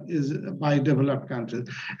 1/3 is by developed countries.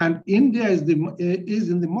 And India is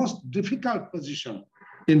in the most difficult position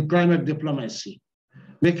in climate diplomacy,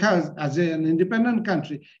 because as an independent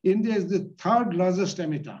country, India is the 3rd largest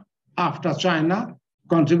emitter after China,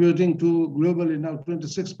 contributing to globally now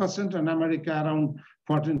 26%, and America around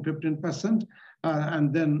 14-15%.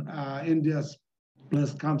 And then India's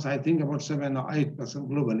place comes, I think, about 7 or 8%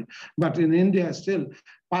 globally. But in India, still,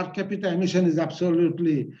 per capita emission is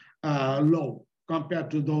absolutely low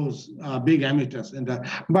compared to those big emitters.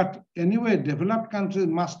 But anyway, developed countries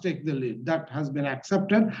must take the lead. That has been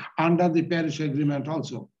accepted under the Paris Agreement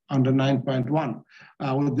also, under 9.1,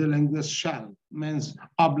 with the language shall, means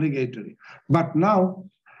obligatory. But now,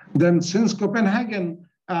 then since Copenhagen,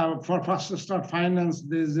 for Faster Start Finance,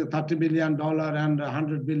 there's a $30 billion and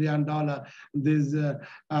 $100 billion, this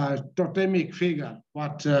totemic figure,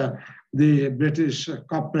 what the British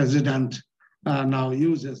COP president now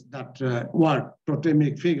uses, that word,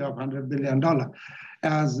 totemic figure of $100 billion.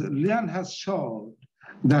 As Liane has shown,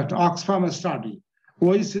 that Oxfam study,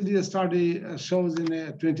 OECD study shows in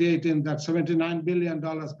 2018 that $79 billion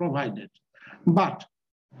provided. But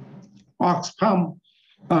Oxfam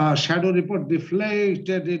shadow report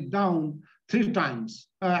deflated it down 3 times,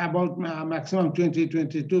 about maximum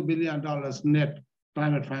 $22 billion net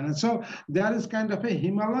climate finance. So there is kind of a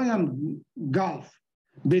Himalayan gulf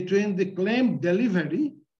between the claimed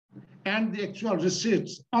delivery and the actual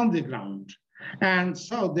receipts on the ground. And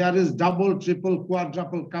so there is double, triple,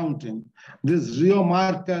 quadruple counting. This Rio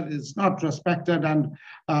marker is not respected, and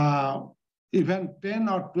even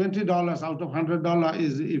 $10 or $20 out of $100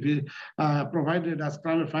 is if it, provided as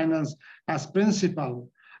climate finance as principal,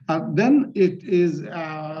 then it is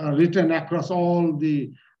written across all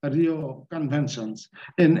the Rio conventions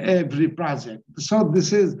in every project. So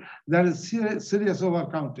there is serious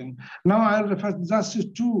overcounting. Now I'll refer just to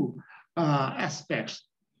two aspects.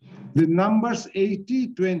 The numbers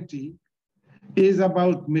 80-20 is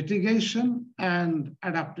about mitigation and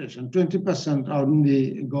adaptation. 20%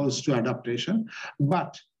 only goes to adaptation,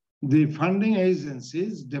 but the funding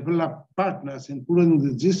agencies, developed partners, including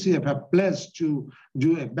the GCF, have pledged to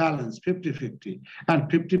do a balance, 50-50, and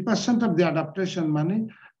 50% of the adaptation money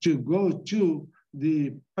to go to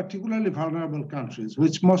the particularly vulnerable countries,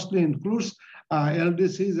 which mostly includes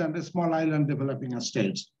LDCs and the small island developing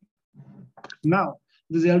states. Now,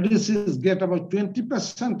 these LDCs get about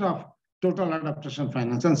 20% of total adaptation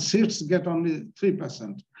finance, and SIDS get only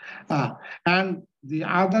 3%. And the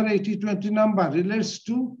other 80-20 number relates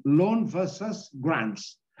to loan versus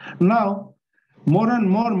grants. Now, more and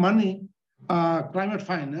more money, climate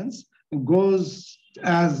finance goes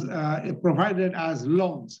as provided as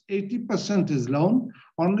loans. 80% is loan,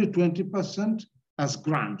 only 20% as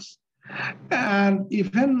grants. And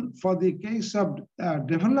even for the case of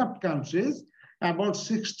developed countries, about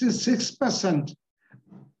 66%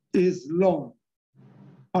 is loan.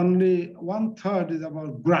 Only 1/3 is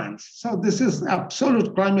about grants. So this is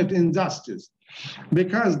absolute climate injustice,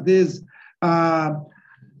 because these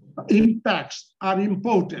impacts are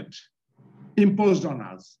imposed on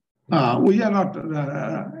us. We are not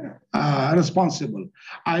responsible.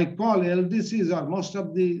 I call LDCs, or most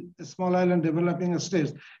of the small island developing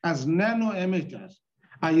states, as nano emitters.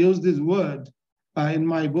 I use this word in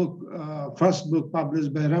my book, first book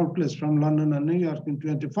published by Routledge from London and New York in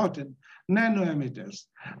 2014, nano emitters.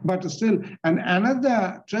 But still, and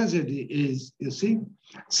another tragedy is, you see,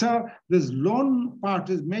 so this loan part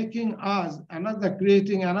is making us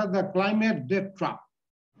creating another climate debt trap.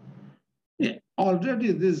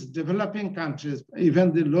 Already these developing countries,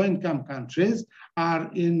 even the low-income countries,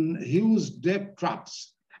 are in huge debt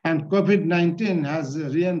traps. And COVID-19 has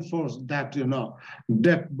reinforced that,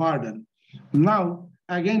 debt burden. Now,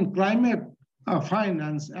 again, climate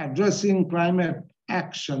finance, addressing climate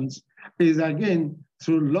actions is again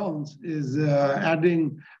through loans, is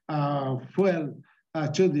adding fuel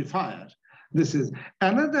to the fire. This is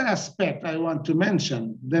another aspect I want to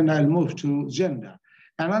mention, then I'll move to gender.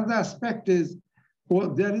 Another aspect is,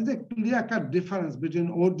 there is a clear-cut difference between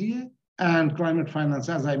ODA and climate finance,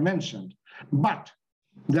 as I mentioned. But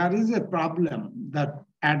there is a problem that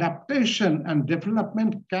adaptation and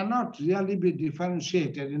development cannot really be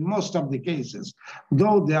differentiated in most of the cases,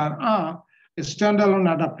 though there are standalone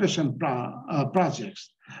adaptation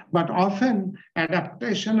projects. But often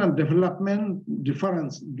adaptation and development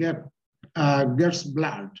difference gets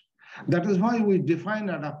blurred. That is why we define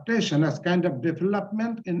adaptation as kind of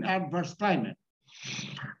development in adverse climate.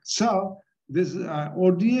 So this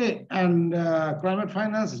ODA and climate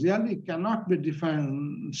finance really cannot be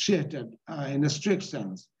differentiated in a strict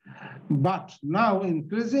sense. But now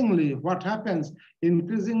increasingly, what happens,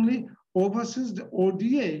 overseas the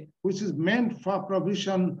ODA, which is meant for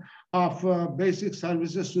provision of basic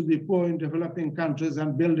services to the poor in developing countries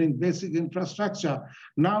and building basic infrastructure,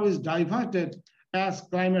 now is diverted as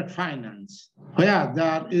climate finance, where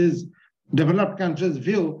there is developed countries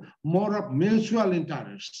view more of mutual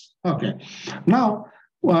interests. Okay. Now,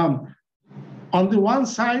 on the one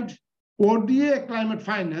side, ODA climate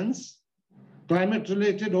finance,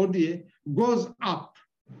 climate-related ODA, goes up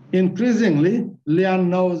increasingly. Liane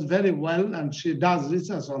knows very well, and she does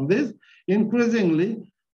research on this.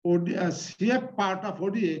 Increasingly, CF part of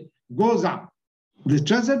ODA goes up. The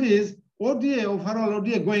tragedy is overall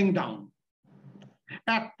ODA going down.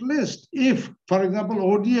 At least if, for example,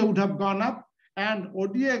 ODA would have gone up and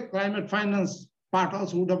ODA climate finance part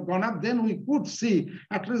also would have gone up, then we could see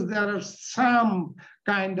at least there is some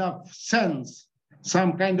kind of sense,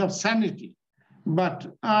 some kind of sanity. But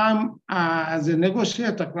as a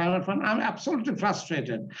negotiator, climate fund, I'm absolutely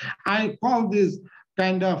frustrated. I call these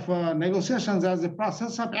kind of negotiations as a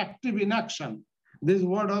process of active inaction. This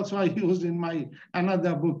word also I used in my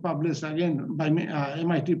another book published again by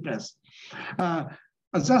MIT Press.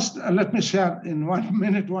 Just let me share in 1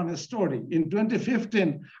 minute one story. In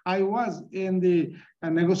 2015, I was in the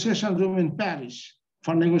negotiation room in Paris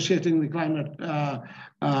for negotiating the climate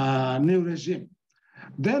new regime.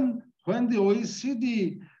 Then when the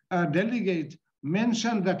OECD delegate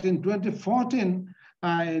mentioned that in 2014,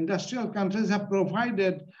 industrial countries have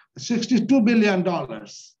provided $62 billion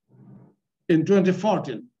in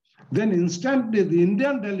 2014. Then instantly the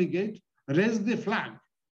Indian delegate raised the flag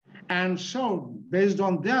and showed, based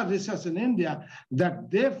on their research in India,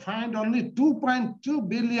 that they find only $2.2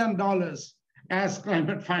 billion as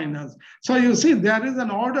climate finance. So you see, there is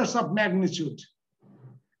an orders of magnitude.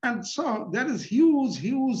 And so there is huge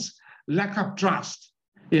lack of trust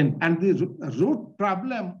in, and the root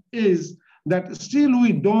problem is that still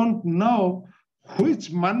we don't know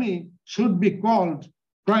which money should be called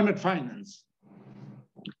climate finance.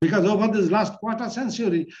 Because over this last quarter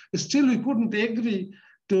century, still we couldn't agree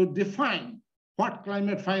to define what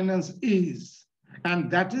climate finance is. And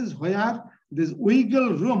that is where this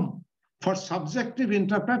wiggle room for subjective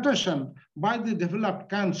interpretation by the developed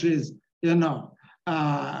countries,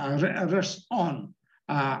 rests on.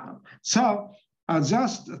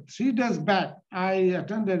 Just 3 days back, I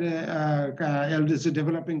attended a LDC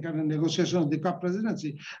Developing Country negotiation of the COP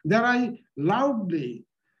presidency. There I loudly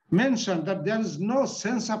mentioned that there is no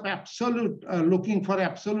sense of absolute, looking for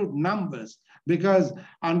absolute numbers, because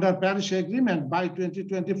under Paris Agreement by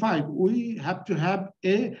 2025, we have to have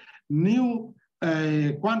a new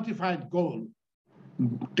quantified goal,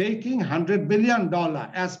 taking $100 billion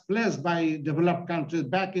as pledged by developed countries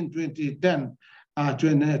back in 2010,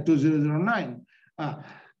 2009,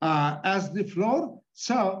 as the floor.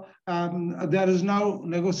 So there is now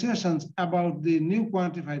negotiations about the new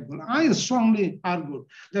quantified goal. I strongly argue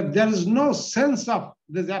that there is no sense of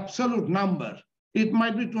this absolute number. It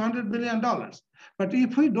might be $200 billion. But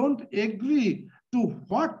if we don't agree to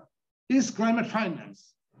what is climate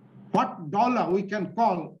finance, what dollar we can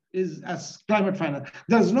call is as climate finance,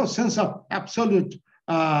 there's no sense of absolute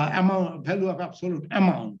amount, value of absolute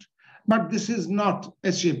amount. But this is not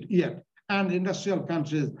achieved yet. And industrial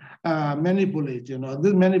countries manipulate,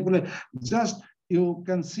 this manipulate. Just you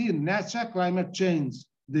can see nature, climate change.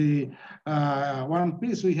 The one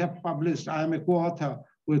piece we have published, I am a co-author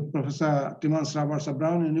with Professor Timon Stravers of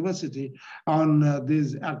Brown University on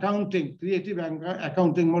these accounting, creative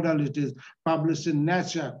accounting modalities published in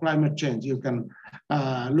Nature, Climate Change. You can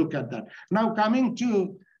look at that. Now coming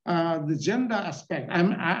to the gender aspect,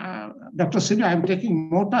 Dr. Sylvia, I'm taking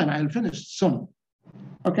more time. I'll finish soon.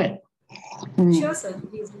 Okay. Sure, sir.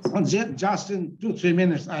 Please. Just in 2-3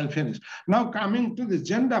 minutes, I'll finish. Now coming to the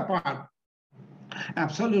gender part,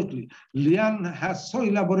 absolutely. Liane has so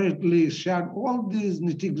elaborately shared all these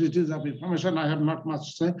nitty-gritties of information. I have not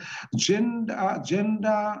much to say.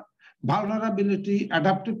 Gender, vulnerability,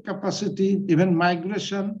 adaptive capacity, even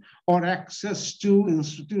migration or access to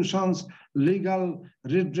institutions, legal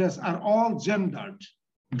redress are all gendered,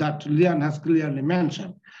 that Liane has clearly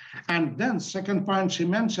mentioned. And then second point she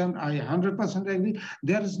mentioned, I 100% agree,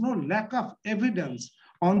 there is no lack of evidence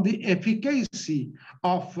on the efficacy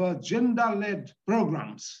of gender-led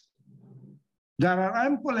programs. There are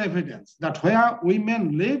ample evidence that where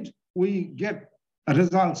women lead, we get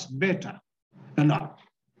results better enough.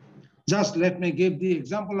 Just let me give the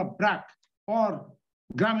example of BRAC or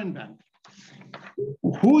Grameen Bank.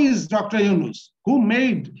 Who is Dr. Yunus? Who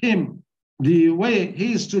made him the way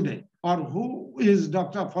he is today? Or who is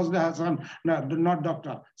Dr. Fazle Hassan, no, not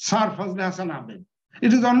Dr. Sir Fazle Hassan Abed?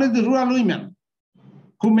 It is only the rural women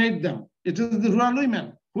who made them. It is the rural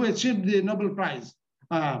women who achieved the Nobel Prize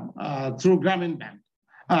through Grameen Bank,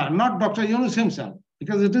 not Dr. Yunus himself,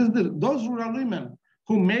 because it is those rural women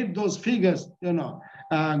who made those figures,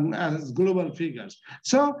 as global figures.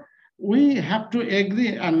 So we have to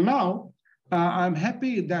agree. And now I'm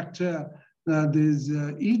happy that these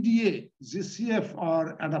EDA, GCF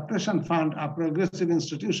or Adaptation Fund are progressive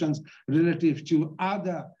institutions relative to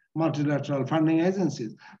other multilateral funding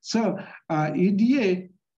agencies. So EDA,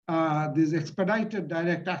 this expedited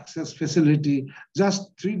direct access facility,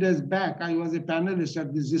 just 3 days back, I was a panelist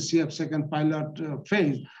at the GCF second pilot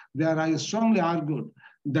phase. There I strongly argued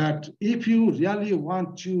that if you really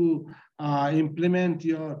want to implement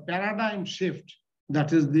your paradigm shift,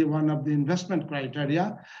 that is the one of the investment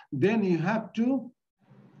criteria, then you have to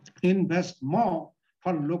invest more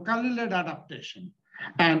for locally led adaptation.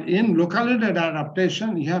 And in locally led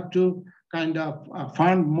adaptation, you have to kind of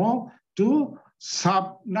fund more to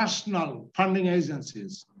sub-national funding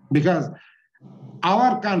agencies, because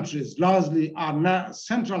our countries largely are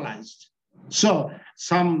centralized. So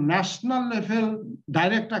some national level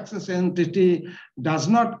direct access entity does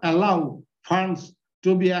not allow funds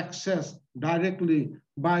to be accessed directly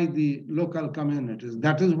by the local communities.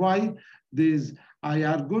 That is why these I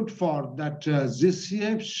argued for that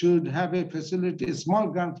GCF should have a facility, a small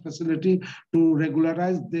grant facility to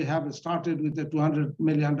regularize. They have started with a $200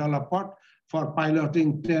 million pot for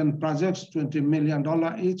piloting 10 projects, $20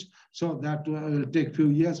 million each. So that will take a few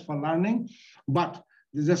years for learning. But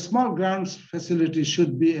the small grants facility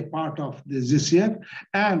should be a part of the GCF.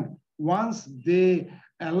 And once they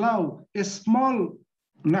allow a small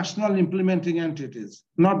national implementing entities,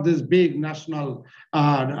 not this big national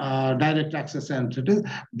direct access entities,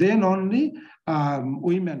 then only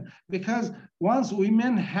women. Because once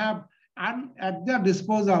women have at their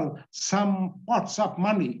disposal some pots of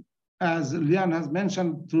money, as Liane has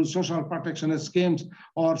mentioned, through social protection schemes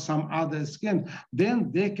or some other schemes,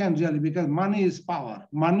 then they can really, because money is power.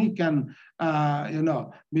 Money can,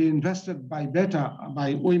 be invested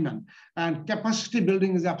by women, and capacity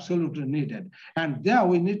building is absolutely needed. And there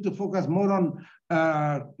we need to focus more on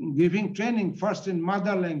giving training first in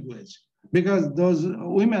mother language, because those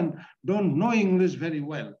women don't know English very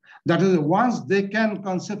well. That is, once they can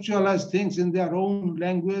conceptualize things in their own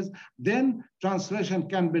language, then translation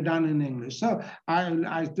can be done in English. So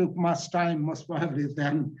I took much time, most probably,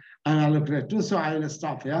 than I'm allocated to, so I will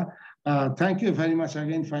stop here. Thank you very much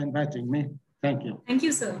again for inviting me. Thank you. Thank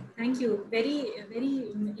you, sir. Thank you. Very,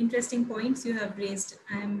 very interesting points you have raised.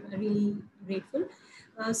 I'm really grateful.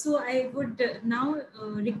 So I would now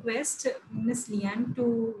request Ms. Liane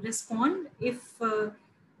to respond, if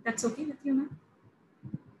that's okay with you, ma'am.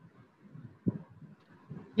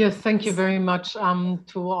 Yes, thank you very much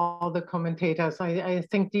to all the commentators. I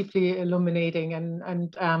think deeply illuminating,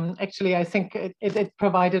 and actually I think it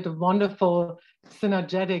provided a wonderful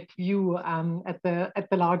synergetic view at the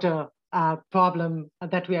larger problem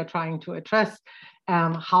that we are trying to address,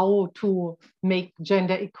 how to make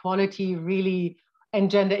gender equality really, and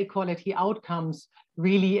gender equality outcomes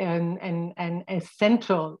really a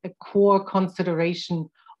central, a core consideration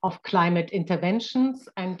of climate interventions,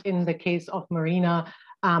 and in the case of Marina,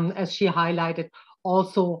 as she highlighted,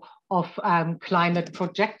 also of climate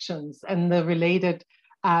projections and the related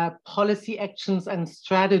policy actions and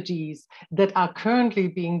strategies that are currently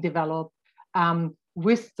being developed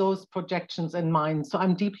with those projections in mind. So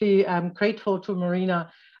I'm deeply grateful to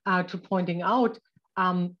Marina to pointing out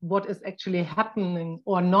what is actually happening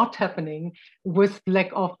or not happening with lack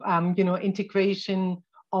of integration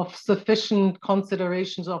of sufficient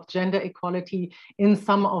considerations of gender equality in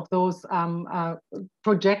some of those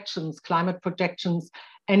projections, climate projections.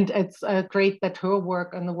 And it's great that her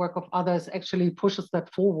work and the work of others actually pushes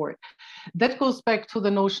that forward. That goes back to the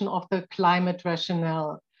notion of the climate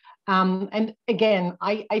rationale. And again,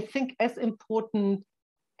 I think as important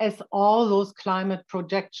as all those climate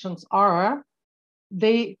projections are,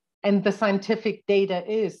 and the scientific data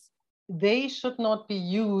is, they should not be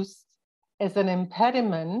used as an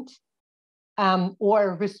impediment or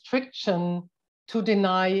a restriction to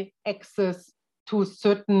deny access to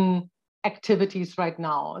certain activities right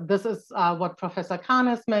now. This is what Professor Khan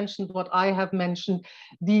has mentioned, what I have mentioned,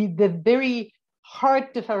 the very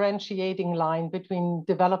hard differentiating line between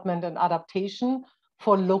development and adaptation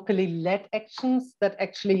for locally led actions that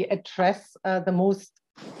actually address the most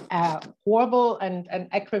horrible and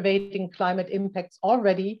aggravating climate impacts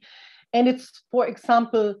already. And it's, for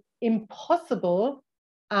example, impossible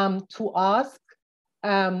to ask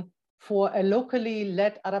for a locally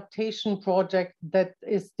led adaptation project that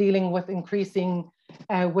is dealing with increasing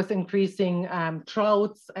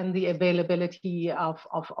droughts and the availability of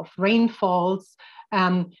rainfalls,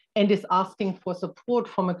 and is asking for support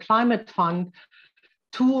from a climate fund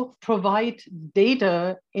to provide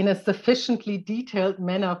data in a sufficiently detailed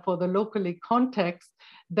manner for the locally context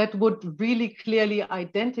that would really clearly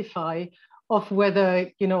identify of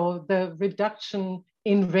whether the reduction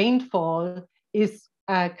in rainfall is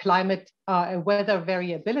climate weather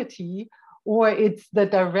variability, or it's the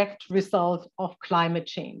direct result of climate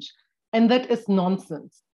change. And that is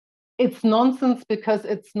nonsense. It's nonsense because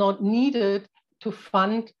it's not needed to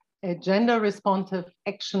fund a gender responsive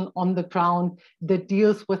action on the ground that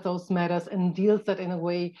deals with those matters and deals that in a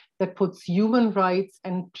way that puts human rights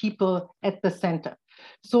and people at the center.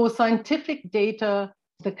 So scientific data,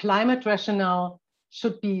 the climate rationale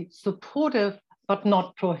should be supportive, but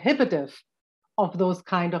not prohibitive of those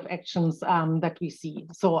kind of actions that we see.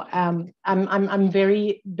 So I'm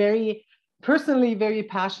very, very personally very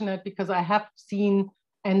passionate, because I have seen,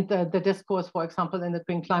 and the discourse, for example, in the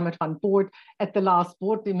Green Climate Fund board at the last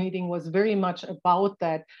board meeting was very much about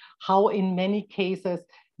that, how in many cases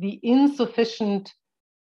the insufficient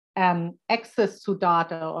access to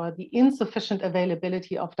data or the insufficient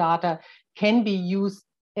availability of data can be used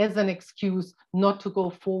as an excuse not to go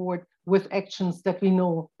forward with actions that we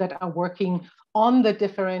know that are working on the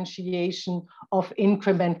differentiation of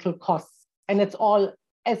incremental costs. And it's all,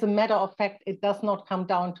 as a matter of fact, it does not come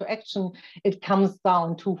down to action, it comes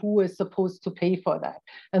down to who is supposed to pay for that.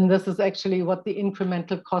 And this is actually what the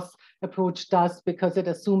incremental cost approach does, because it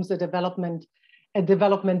assumes a development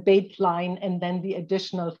baseline and then the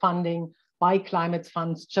additional funding by climate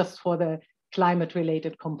funds just for the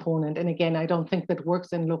climate-related component. And again, I don't think that works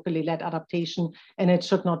in locally led adaptation, and it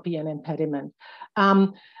should not be an impediment.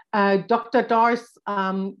 Dr. Dar's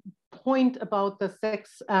point about the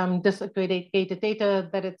sex disaggregated data,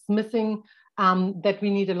 that it's missing, that we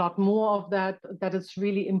need a lot more of that it's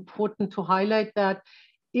really important to highlight, that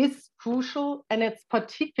is crucial, and it's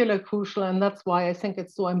particularly crucial, and that's why I think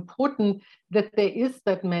it's so important that there is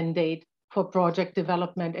that mandate for project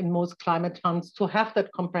development in most climate funds to have that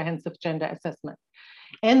comprehensive gender assessment.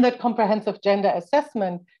 And that comprehensive gender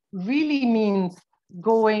assessment really means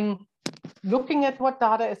looking at what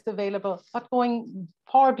data is available, but going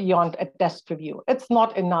far beyond a desk review. It's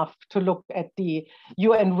not enough to look at the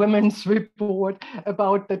UN Women's Report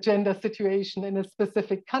about the gender situation in a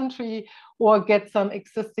specific country or get some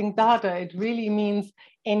existing data. It really means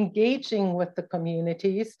engaging with the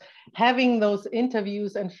communities, having those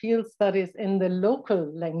interviews and field studies in the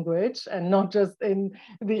local language and not just in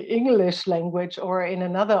the English language or in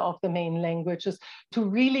another of the main languages, to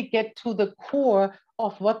really get to the core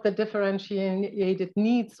of what the differentiated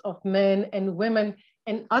needs of men and women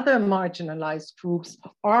and other marginalized groups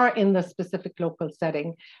are in the specific local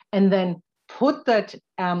setting, and then put that,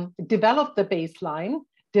 develop the baseline,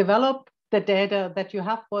 develop the data that you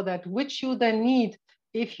have for that, which you then need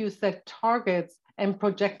if you set targets and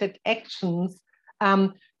projected actions,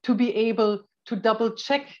 to be able to double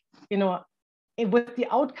check, with the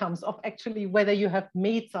outcomes of actually whether you have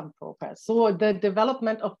made some progress. So the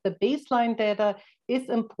development of the baseline data is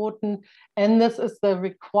important, and this is the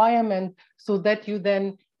requirement so that you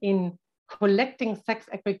then, in collecting sex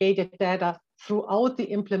aggregated data throughout the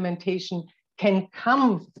implementation, can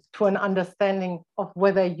come to an understanding of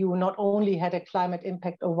whether you not only had a climate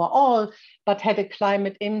impact overall, but had a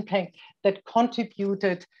climate impact that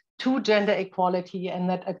contributed to gender equality and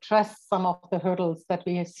that addressed some of the hurdles that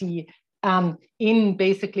we see in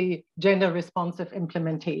basically gender responsive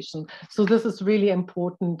implementation. So this is really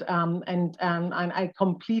important, and I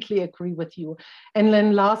completely agree with you. And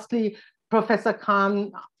then lastly, Professor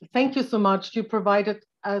Khan, thank you so much. You provided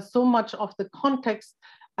so much of the context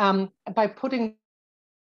by putting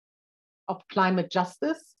of climate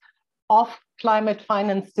justice, of climate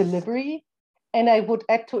finance delivery. And I would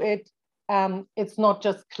add to it, it's not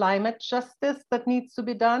just climate justice that needs to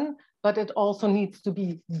be done, but it also needs to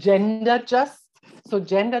be gender just. So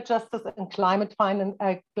gender justice and climate finance,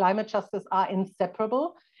 climate justice are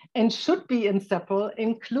inseparable and should be inseparable,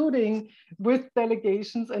 including with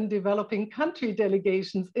delegations and developing country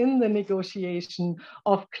delegations in the negotiation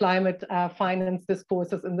of climate finance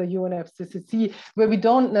discourses in the UNFCCC, where we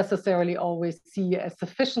don't necessarily always see a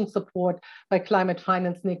sufficient support by climate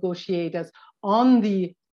finance negotiators on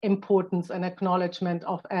the importance and acknowledgement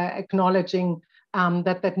of acknowledging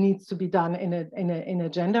that needs to be done in a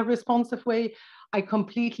gender responsive way. I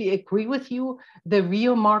completely agree with you. The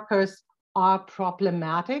Rio markers are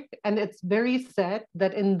problematic, and it's very sad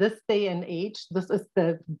that in this day and age, this is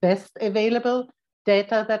the best available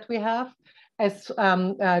data that we have, as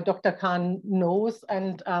Dr. Khan knows,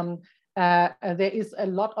 and there is a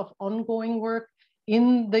lot of ongoing work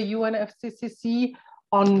in the UNFCCC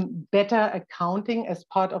on better accounting as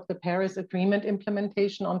part of the Paris Agreement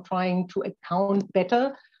implementation, on trying to account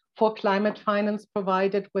better for climate finance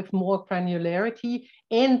provided with more granularity.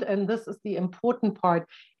 And this is the important part,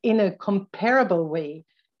 in a comparable way,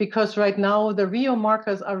 because right now the Rio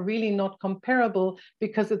markers are really not comparable,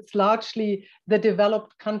 because it's largely the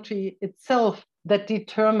developed country itself that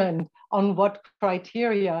determined on what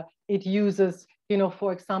criteria it uses,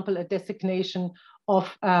 for example, a designation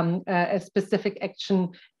of a specific action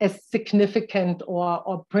as significant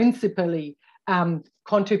or principally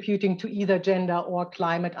contributing to either gender or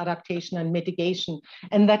climate adaptation and mitigation.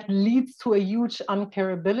 And that leads to a huge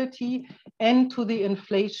uncomparability and to the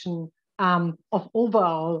inflation of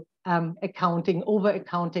overall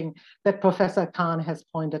over-accounting that Professor Khan has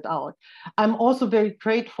pointed out. I'm also very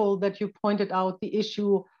grateful that you pointed out the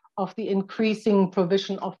issue of the increasing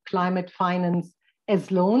provision of climate finance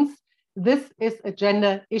as loans. This is a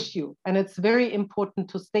gender issue, and it's very important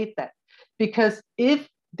to state that, because if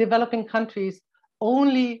developing countries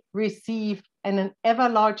only receive an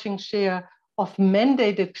ever-larging share of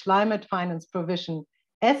mandated climate finance provision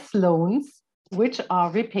as loans, which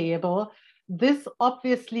are repayable, this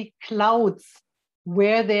obviously clouds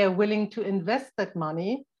where they are willing to invest that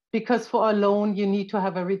money, because for a loan, you need to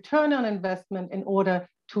have a return on investment in order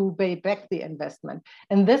to pay back the investment.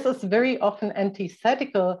 And this is very often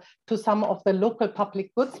antithetical to some of the local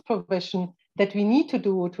public goods provision that we need to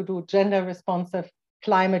do gender responsive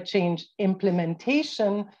climate change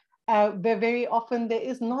implementation, where very often there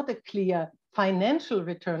is not a clear financial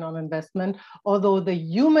return on investment, although the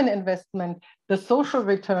human investment, the social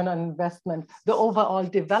return on investment, the overall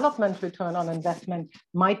development return on investment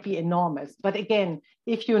might be enormous. But again,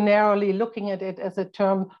 if you're narrowly looking at it as a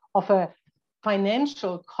term of a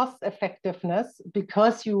financial cost effectiveness,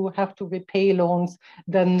 because you have to repay loans,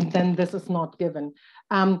 then this is not given.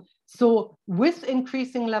 So with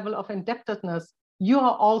increasing level of indebtedness, you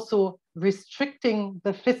are also restricting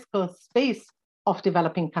the fiscal space of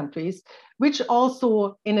developing countries, which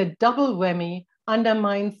also in a double whammy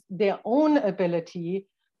undermines their own ability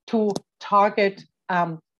to target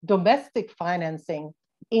domestic financing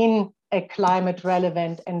in a climate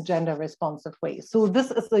relevant and gender responsive way. So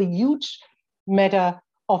this is a huge matter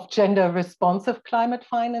of gender responsive climate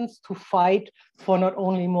finance to fight for not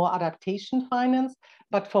only more adaptation finance,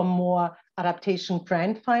 but for more adaptation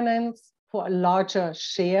grant finance, for a larger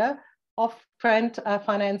share of grant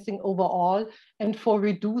financing overall, and for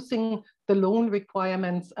reducing the loan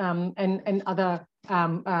requirements and other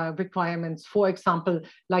requirements, for example,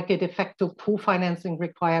 like a de facto co-financing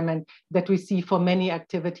requirement that we see for many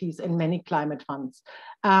activities in many climate funds.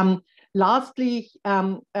 Lastly,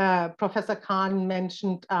 Professor Khan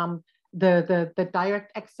mentioned the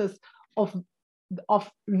direct access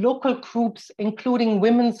of local groups, including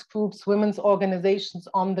women's groups, women's organizations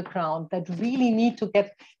on the ground that really need to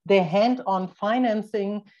get their hand on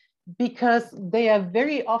financing, because they are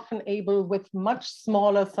very often able, with much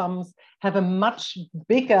smaller sums, have a much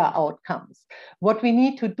bigger outcomes. What we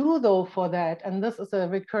need to do though for that, and this is a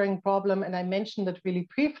recurring problem, and I mentioned it really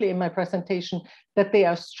briefly in my presentation, that there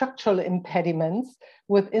are structural impediments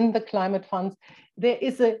within the climate funds. There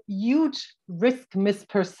is a huge risk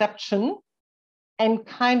misperception and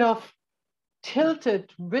kind of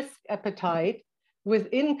tilted risk appetite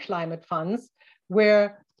within climate funds,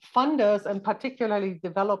 where funders and particularly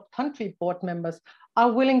developed country board members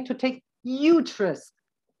are willing to take huge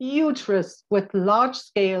risks with large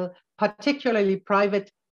scale, particularly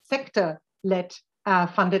private sector-led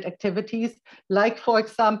funded activities, like for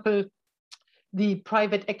example, the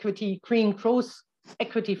private equity Green Growth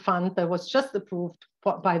Equity Fund that was just approved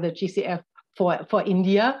by the GCF for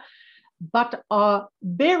India, but are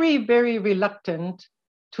very, very reluctant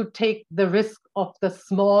to take the risk of the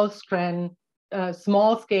small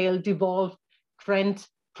scale devolved grant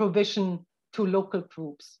provision to local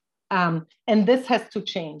groups. And this has to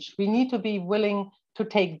change. We need to be willing to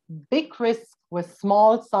take big risks with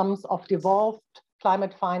small sums of devolved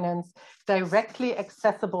climate finance directly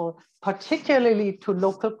accessible, particularly to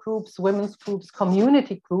local groups, women's groups,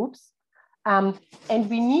 community groups. And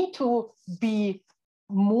we need to be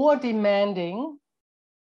more demanding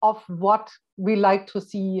of what we like to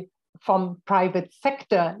see from private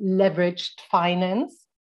sector leveraged finance,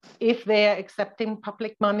 if they are accepting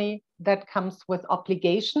public money that comes with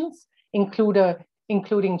obligations,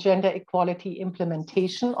 including gender equality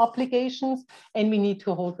implementation obligations, and we need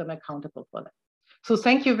to hold them accountable for that. So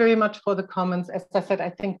thank you very much for the comments. As I said, I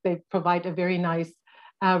think they provide a very nice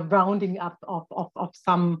rounding up of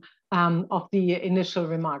some of the initial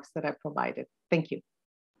remarks that I provided. Thank you.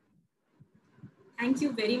 Thank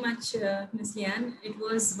you very much, Ms. Liane. It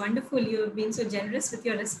was wonderful. You have been so generous with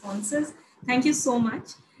your responses. Thank you so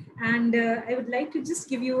much. And I would like to just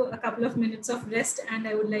give you a couple of minutes of rest, and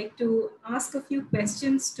I would like to ask a few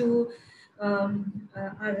questions to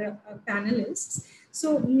our panelists.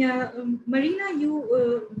 So, Marina,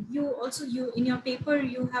 you also in your paper,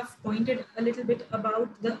 you have pointed a little bit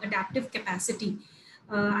about the adaptive capacity.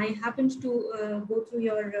 I happened to go through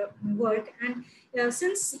your work, and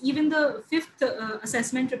since even the 5th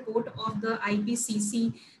assessment report of the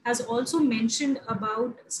IPCC has also mentioned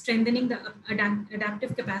about strengthening the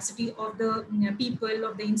adaptive capacity of the people,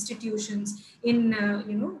 of the institutions in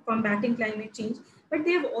combating climate change, but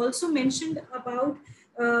they have also mentioned about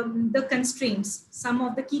the constraints. Some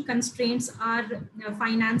of the key constraints are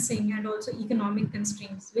financing and also economic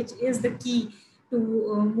constraints, which is the key to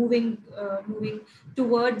moving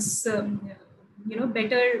towards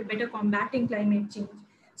better combating climate change.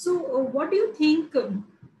 So what do you think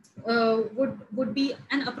would be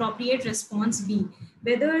an appropriate response be?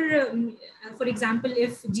 Whether, for example,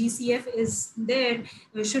 if GCF is there,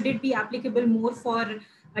 should it be applicable more for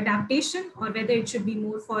adaptation, or whether it should be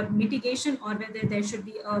more for mitigation, or whether there should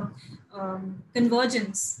be a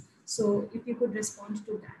convergence? So if you could respond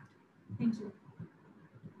to that. Thank you.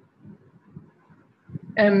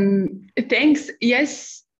 Thanks.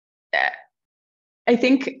 Yes, I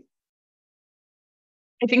think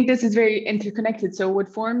this is very interconnected. So what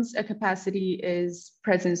forms a capacity is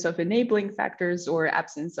presence of enabling factors or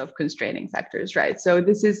absence of constraining factors, right? So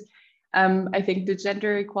this is I think the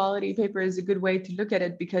gender equality paper is a good way to look at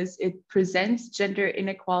it because it presents gender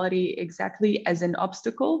inequality exactly as an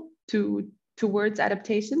obstacle towards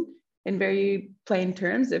adaptation. In very plain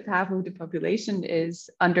terms, if half of the population is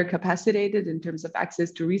undercapacitated in terms of access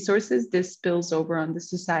to resources, this spills over on the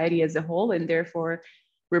society as a whole and therefore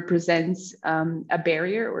represents a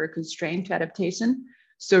barrier or a constraint to adaptation.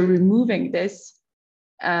 So removing this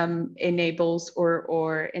enables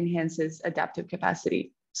or enhances adaptive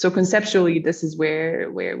capacity. So conceptually, this is where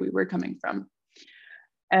we were coming from.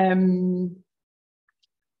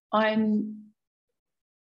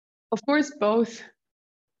 Of course, both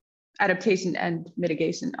adaptation and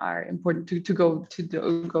mitigation are important. To go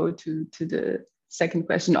to the second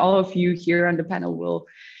question, all of you here on the panel will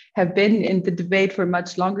have been in the debate for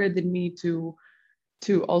much longer than me to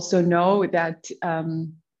also know that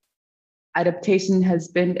adaptation has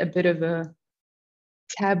been a bit of a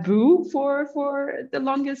taboo for the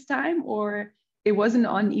longest time, or it wasn't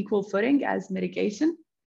on equal footing as mitigation,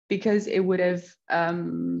 because it would have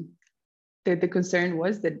the concern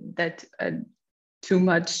was that too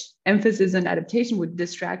much emphasis on adaptation would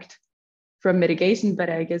distract from mitigation. But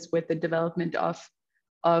I guess with the development of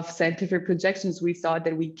scientific projections, we saw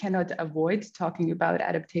that we cannot avoid talking about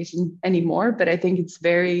adaptation anymore. But I think it's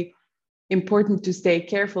very important to stay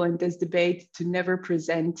careful in this debate to never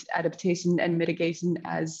present adaptation and mitigation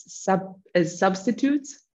as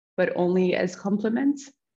substitutes, but only as complements.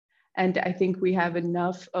 And I think we have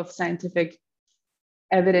enough of scientific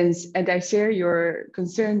evidence, and I share your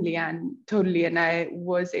concern, Liane, totally. And I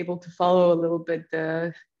was able to follow a little bit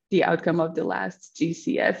the outcome of the last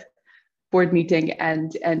GCF board meeting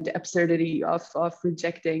and absurdity of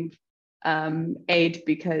rejecting aid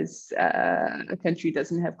because a country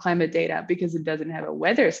doesn't have climate data because it doesn't have a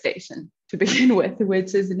weather station to begin with,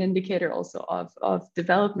 which is an indicator also of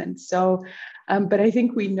development. So, but I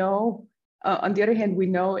think we know, on the other hand, we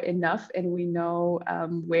know enough, and we know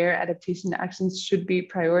where adaptation actions should be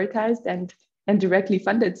prioritized and directly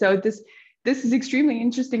funded. So this is extremely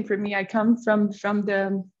interesting for me. I come from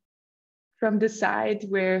the side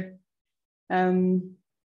where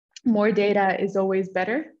more data is always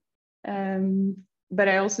better. But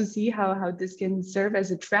I also see how this can serve as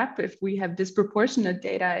a trap if we have disproportionate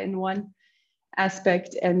data in one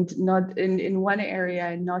aspect and not in one area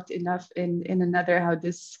and not enough in another, how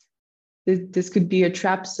this could be a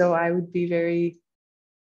trap. So I would be very,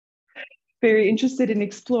 very interested in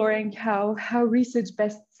exploring how research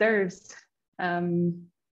best serves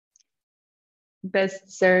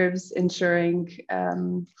ensuring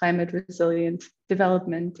climate resilient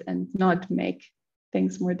development and not make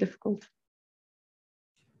things more difficult.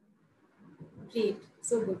 Great,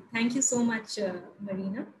 so good. Thank you so much,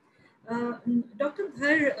 Marina. Dr.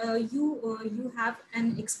 Dhar, you have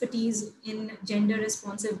an expertise in gender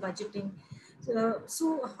responsive budgeting.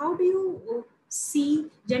 So how do you see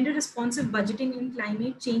gender responsive budgeting in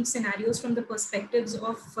climate change scenarios from the perspectives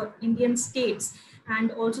of Indian states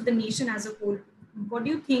and also the nation as a whole? What do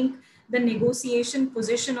you think the negotiation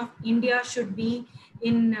position of India should be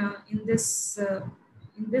in this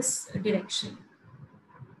direction?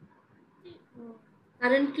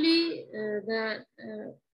 Currently, the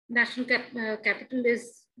national capital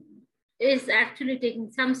is actually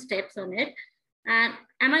taking some steps on it. And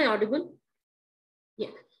am I audible? Yeah.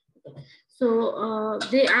 So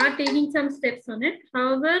they are taking some steps on it.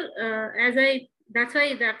 However, that's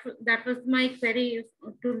why that was my query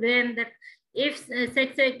to them, that if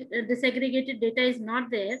disaggregated data is not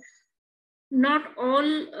there, not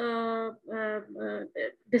all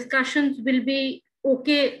discussions will be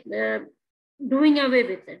okay doing away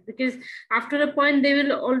with it, because after a point they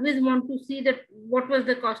will always want to see that what was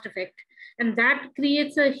the cost effect, and that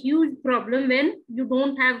creates a huge problem when you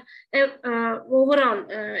don't have overall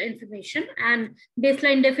information, and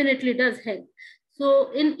baseline definitely does help.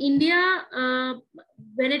 So in India,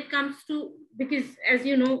 when it comes to, because as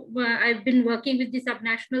you know, I've been working with the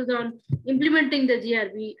subnationals on implementing the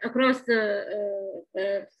GRB across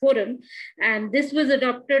the forum, and this was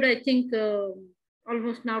adopted, I think,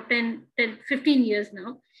 almost now 15 years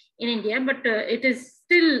now in India, but it is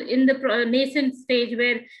still in the nascent stage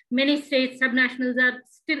where many states subnationals are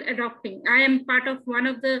still adopting. I am part of one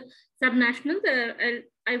of the subnationals,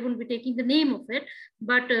 I won't be taking the name of it,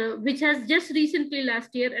 but which has just recently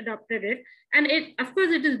last year adopted it. And it, of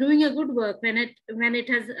course, it is doing a good work when it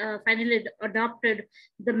has finally adopted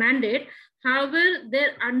the mandate. However,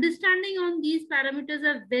 their understanding on these parameters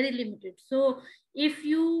are very limited. So if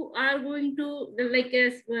you are going to, like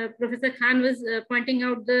as Professor Khan was pointing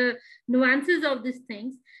out the nuances of these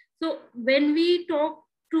things. So when we talk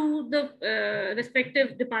to the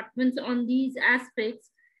respective departments on these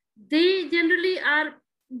aspects, they generally are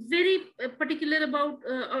very particular about,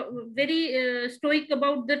 very stoic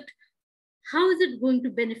about that. How is it going to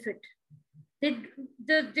benefit? They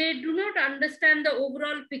do not understand the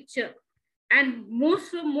overall picture. And more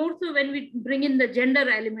so when we bring in the gender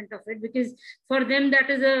element of it, because for them that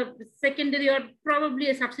is a secondary or probably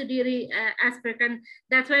a subsidiary aspect. And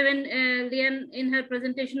that's why when Liane in her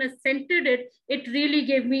presentation has centered it, it really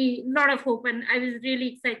gave me a lot of hope, and I was really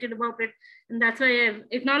excited about it. And that's why I've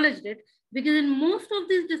acknowledged it, because in most of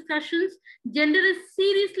these discussions, gender is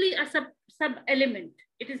seriously a sub element.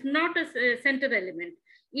 It is not a center element.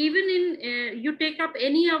 Even in you take up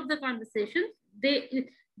any of the conversations, they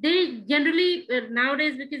generally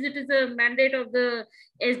nowadays, because it is a mandate of the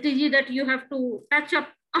SDG that you have to touch up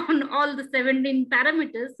on all the 17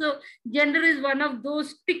 parameters. So gender is one of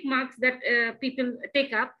those tick marks that people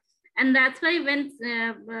take up. And that's why when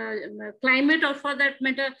climate, or for that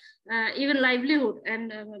matter, even livelihood,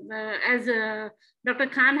 and as Dr.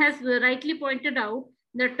 Khan has rightly pointed out,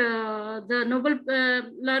 that the Nobel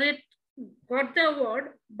laureate got the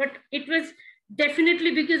award, but it was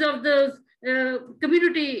definitely because of those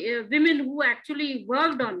community women who actually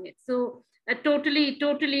worked on it. So totally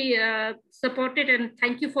support it, and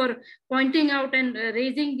thank you for pointing out and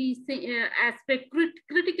raising these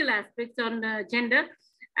critical aspects on gender.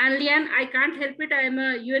 And Liane, I can't help it. I am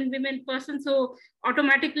a UN Women person, so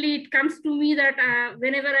automatically it comes to me that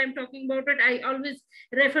whenever I'm talking about it, I always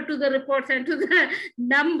refer to the reports and to the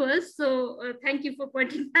numbers. So thank you for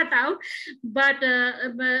pointing that out. But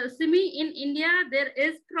Simi, in India, there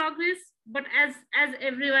is progress. But as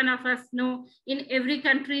every one of us know, in every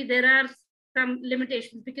country, there are some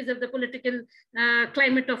limitations because of the political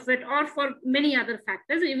climate of it, or for many other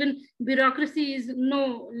factors. Even bureaucracy is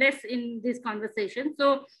no less in this conversation.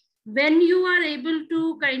 So when you are able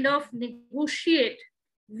to kind of negotiate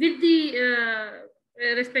with the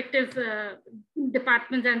respective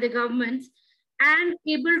departments and the governments, and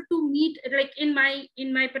able to meet, like in my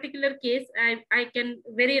particular case, I can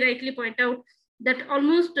very rightly point out that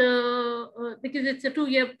almost because it's a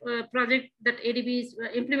 2-year project that ADB is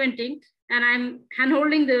implementing, and I'm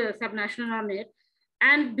handholding the subnational on it.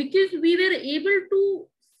 And because we were able to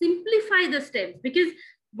simplify the steps, because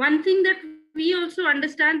one thing that we also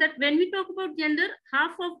understand, that when we talk about gender,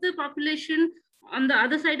 half of the population on the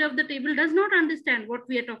other side of the table does not understand what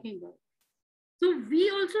we are talking about. So we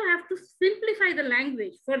also have to simplify the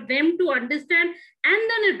language for them to understand and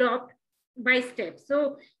then adopt by steps.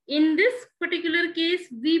 So in this particular case,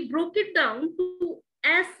 we broke it down to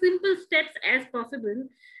as simple steps as possible,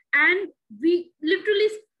 and we literally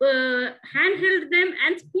handheld them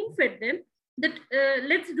and spoon-fed them that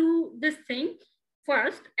let's do this thing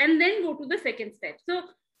first and then go to the second step. So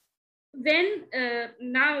when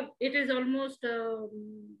now it is almost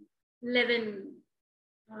 11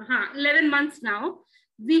 months now,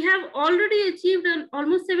 we have already achieved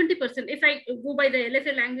almost 70%. If I go by the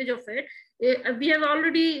LFA language of it, we have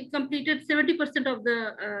already completed 70% of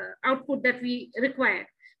the output that we required.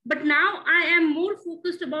 But now I am more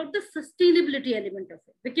focused about the sustainability element of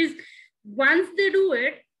it, because once they do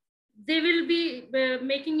it, they will be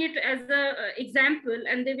making it as an example,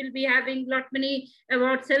 and they will be having lot many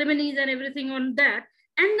award ceremonies and everything on that,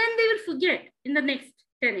 and then they will forget in the next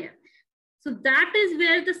 10 years. So that is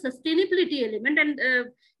where the sustainability element, and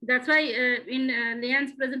that's why in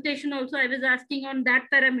Liane's presentation also I was asking on that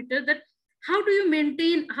parameter, that how do you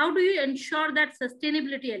maintain, how do you ensure that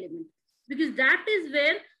sustainability element? Because that is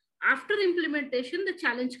where after implementation, the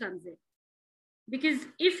challenge comes in. Because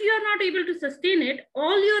if you are not able to sustain it,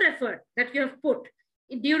 all your effort that you have put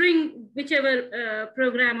during whichever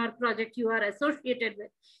program or project you are associated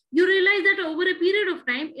with, you realize that over a period of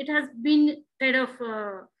time, it has been kind of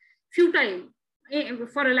futile,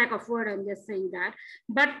 for a lack of word, I'm just saying that.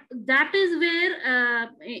 But that is where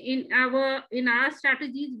in our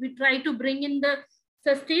strategies, we try to bring in the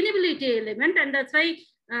sustainability element. And that's why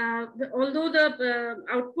although the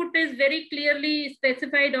output is very clearly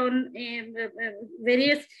specified on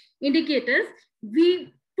various indicators,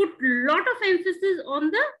 we put a lot of emphasis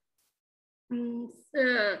on the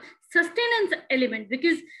sustenance element,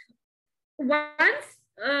 because once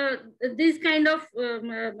these kind of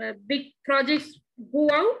big projects go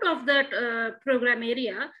out of that program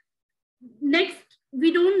area, next,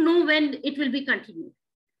 we don't know when it will be continued.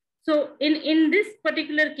 So in this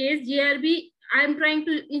particular case, GRB, I'm trying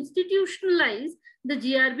to institutionalize the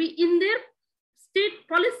GRB in their state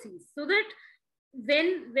policies, so that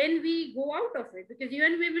when we go out of it, because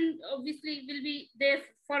UN Women obviously will be there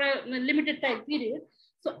for a limited time period.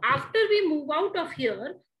 So after we move out of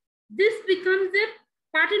here, this becomes a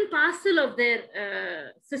part and parcel of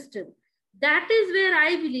their system. that is where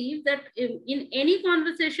I believe that in any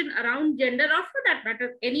conversation around gender, or for that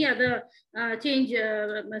matter, any other change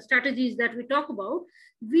strategies that we talk about,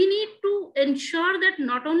 we need to ensure that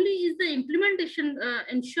not only is the implementation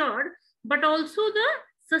ensured, but also the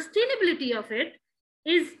sustainability of it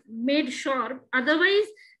is made sure. Otherwise,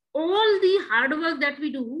 all the hard work that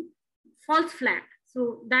we do falls flat.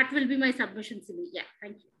 So that will be my submission, Simi. Yeah,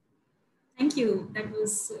 thank you. Thank you. That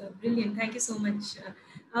was brilliant. Thank you so much.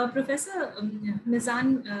 Professor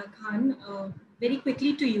Mizan Khan, very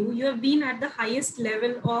quickly to you. You have been at the highest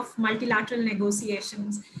level of multilateral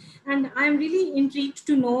negotiations. And I'm really intrigued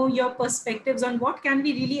to know your perspectives on what can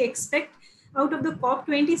we really expect out of the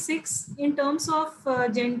COP26 in terms of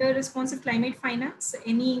gender responsive climate finance.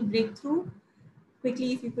 Any breakthrough?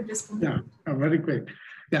 Quickly, if you could respond. Yeah, very quick.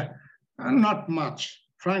 Yeah, not much,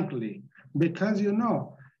 frankly, because, you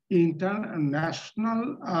know,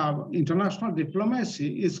 international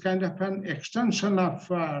diplomacy is kind of an extension of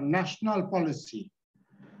national policy.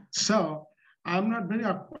 So I'm not very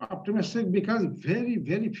optimistic because very,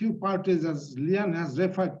 very few parties, as Liane has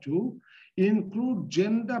referred to, include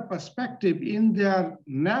gender perspective in their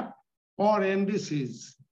NAP or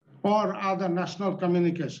NDCs or other national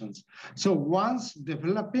communications. So once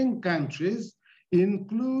developing countries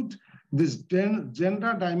include this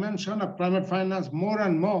gender dimension of climate finance more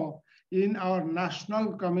and more in our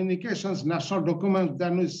national communications, national documents,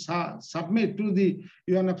 then we submit to the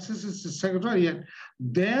UNFCCC Secretariat,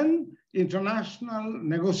 then international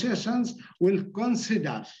negotiations will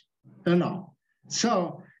consider, you know.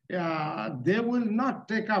 So they will not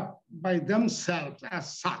take up by themselves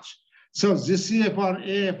as such. So GCF or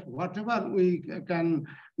AF, whatever we can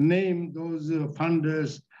name those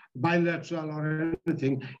funders, bilateral or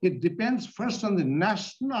anything, it depends first on the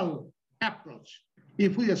national approach.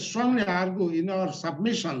 If we strongly argue in our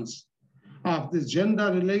submissions of the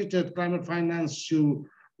gender-related climate finance to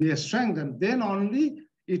be strengthened, then only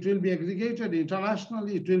it will be aggregated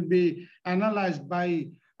internationally, it will be analyzed by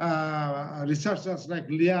researchers like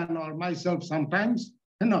Liane or myself sometimes,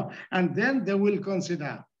 you know, and then they will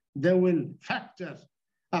consider, they will factor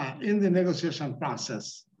in the negotiation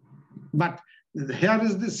process. But here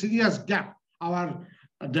is the serious gap. Our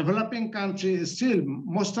developing countries still,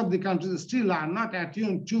 most of the countries still are not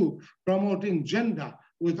attuned to promoting gender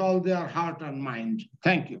with all their heart and mind.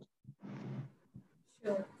 Thank you.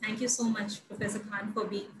 Sure. Thank you so much, Professor Khan, for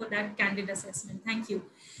that candid assessment. Thank you.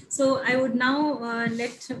 So I would now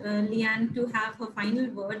let Liane to have her final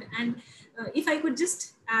word. And if I could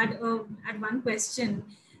just add one question,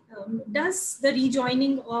 does the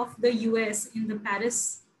rejoining of the US in the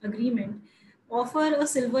Paris Agreement offer a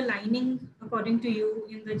silver lining, according to you,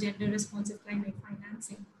 in the gender responsive climate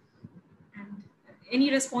financing? And any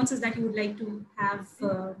responses that you would like to have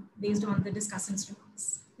based on the discussant's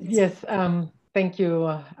remarks? Yes, thank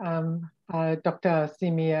you, Dr.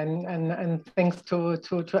 Simi, and thanks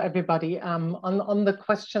to everybody. On the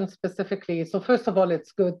question specifically, so first of all,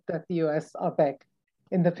 it's good that the US are back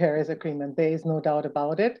in the Paris Agreement. There is no doubt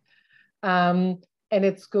about it. And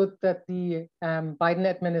it's good that the Biden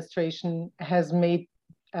administration has made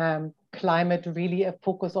climate really a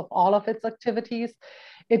focus of all of its activities.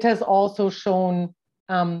 It has also shown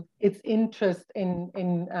its interest in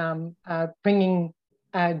bringing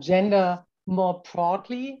gender more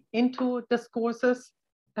broadly into discourses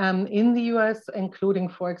in the US, including,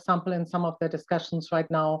 for example, in some of the discussions right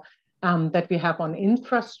now that we have on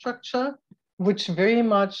infrastructure, which very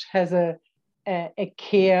much has a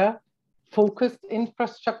care-focused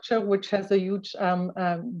infrastructure, which has a huge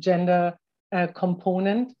gender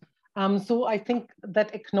component. So I think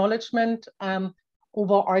that acknowledgement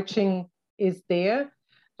overarching is there.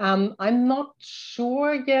 I'm not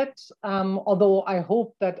sure yet, although I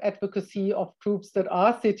hope that advocacy of groups that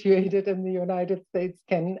are situated in the United States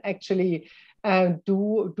can actually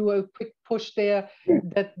do a quick push there,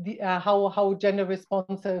 that how gender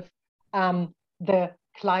responsive the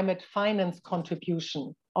climate finance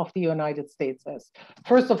contribution of the United States is.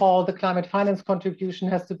 First of all, the climate finance contribution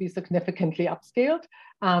has to be significantly upscaled.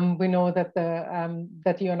 We know that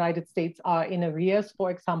the United States are in arrears, for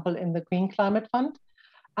example, in the Green Climate Fund.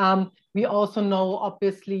 We also know,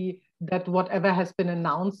 obviously, that whatever has been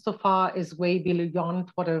announced so far is way beyond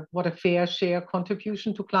what a fair share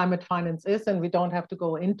contribution to climate finance is, and we don't have to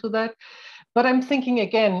go into that. But I'm thinking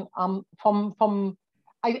again,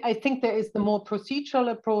 I think there is the more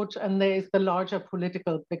procedural approach and there is the larger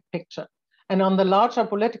political big picture. And on the larger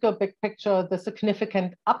political big picture, the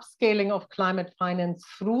significant upscaling of climate finance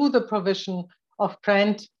through the provision of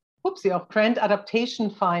grant adaptation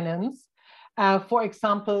finance. For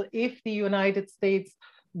example, if the United States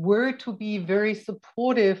were to be very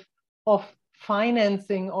supportive of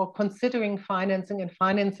financing or considering financing and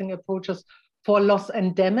financing approaches for loss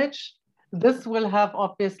and damage. This will have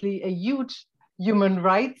obviously a huge human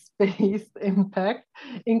rights-based impact,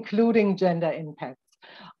 including gender impacts.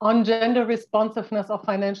 On gender responsiveness of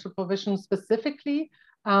financial provision specifically,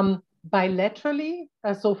 bilaterally,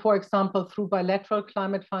 so for example, through bilateral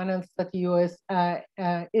climate finance that the US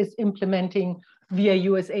is implementing via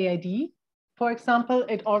USAID, for example,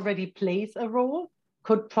 it already plays a role,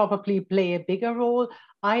 could probably play a bigger role.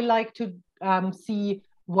 I like to see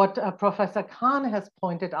what Professor Khan has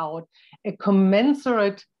pointed out, a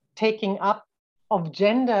commensurate taking up of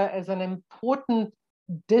gender as an important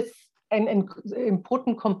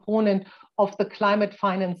important component of the climate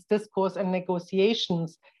finance discourse and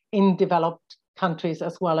negotiations in developed countries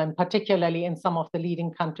as well, and particularly in some of the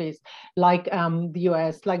leading countries like the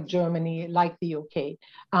US, like Germany, like the UK.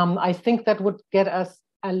 I think that would get us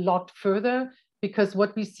a lot further, because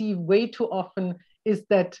what we see way too often is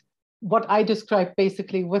that what I described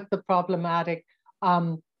basically with the problematic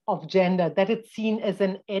of gender, that it's seen as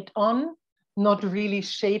an add-on, not really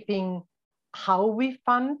shaping how we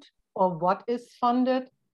fund or what is funded,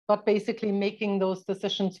 but basically making those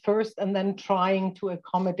decisions first and then trying to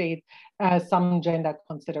accommodate some gender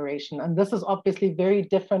consideration. And this is obviously very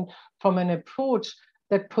different from an approach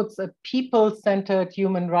that puts a people-centered,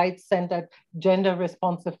 human rights-centered,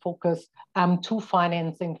 gender-responsive focus to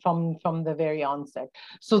financing from the very onset.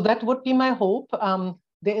 So that would be my hope.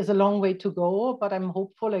 There is a long way to go, but I'm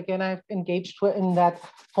hopeful. Again, I've engaged in that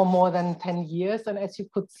for more than 10 years. And as you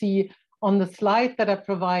could see on the slide that I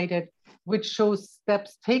provided, which shows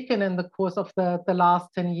steps taken in the course of the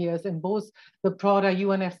last 10 years in both the broader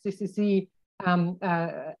UNFCCC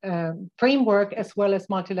framework as well as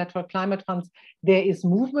multilateral climate funds, there is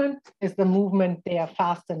movement. Is the movement there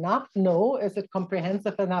fast enough? No. Is it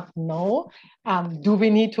comprehensive enough? No. Do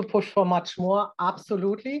we need to push for much more?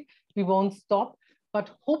 Absolutely. We won't stop,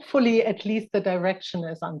 but hopefully at least the direction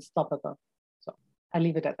is unstoppable. So I'll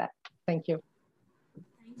leave it at that. Thank you.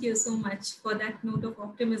 Thank you so much for that note of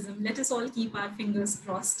optimism. Let us all keep our fingers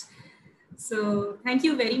crossed. So thank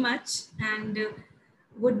you very much. And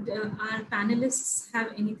would our panelists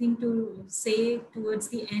have anything to say towards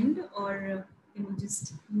the end, or can we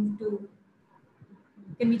just move to,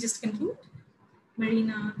 can we just conclude?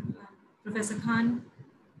 Marina, Professor Khan,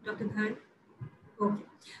 Dr. Dhar? Okay.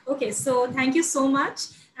 Okay, so thank you so much.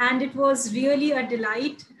 And it was really a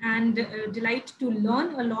delight to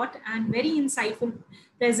learn a lot, and very insightful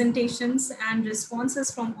presentations and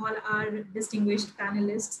responses from all our distinguished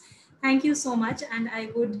panelists. Thank you so much. And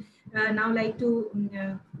I would now like to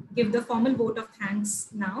give the formal vote of thanks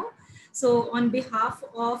now. So on behalf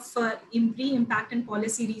of IMPRI, Impact and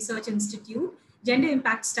Policy Research Institute, Gender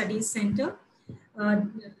Impact Studies Center,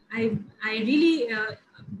 I really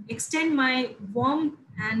extend my warm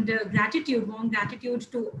gratitude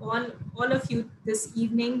to all of you this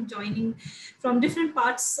evening, joining from different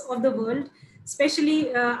parts of the world,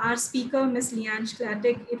 especially our speaker, Ms. Liane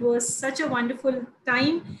Schalatek. It was such a wonderful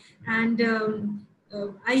time, and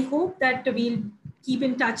I hope that we'll keep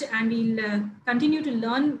in touch and we'll continue to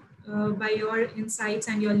learn by your insights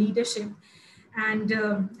and your leadership. And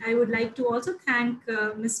I would like to also thank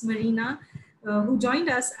Ms. Marina, who joined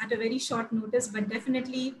us at a very short notice, but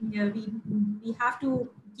definitely we have to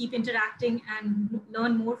keep interacting and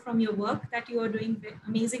learn more from your work, that you are doing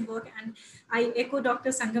amazing work. And I echo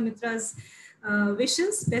Dr. Sanghamitra's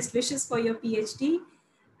wishes, best wishes for your PhD.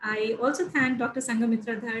 I also thank Dr.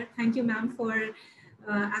 Sanghamitra Dhar. Thank you, ma'am, for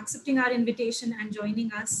accepting our invitation and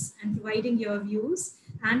joining us and providing your views,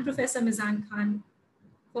 and Professor Mizan Khan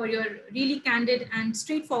for your really candid and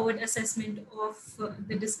straightforward assessment of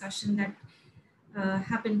the discussion that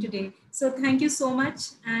happened today. So thank you so much,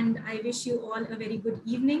 and I wish you all a very good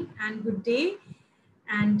evening and good day,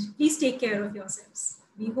 and please take care of yourselves.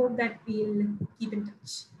 We hope that we'll keep in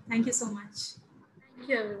touch. Thank you so much. Thank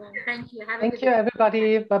you, everyone. Thank you. Thank you,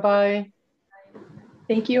 everybody. Bye-bye.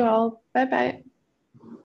 Thank you all. Bye-bye.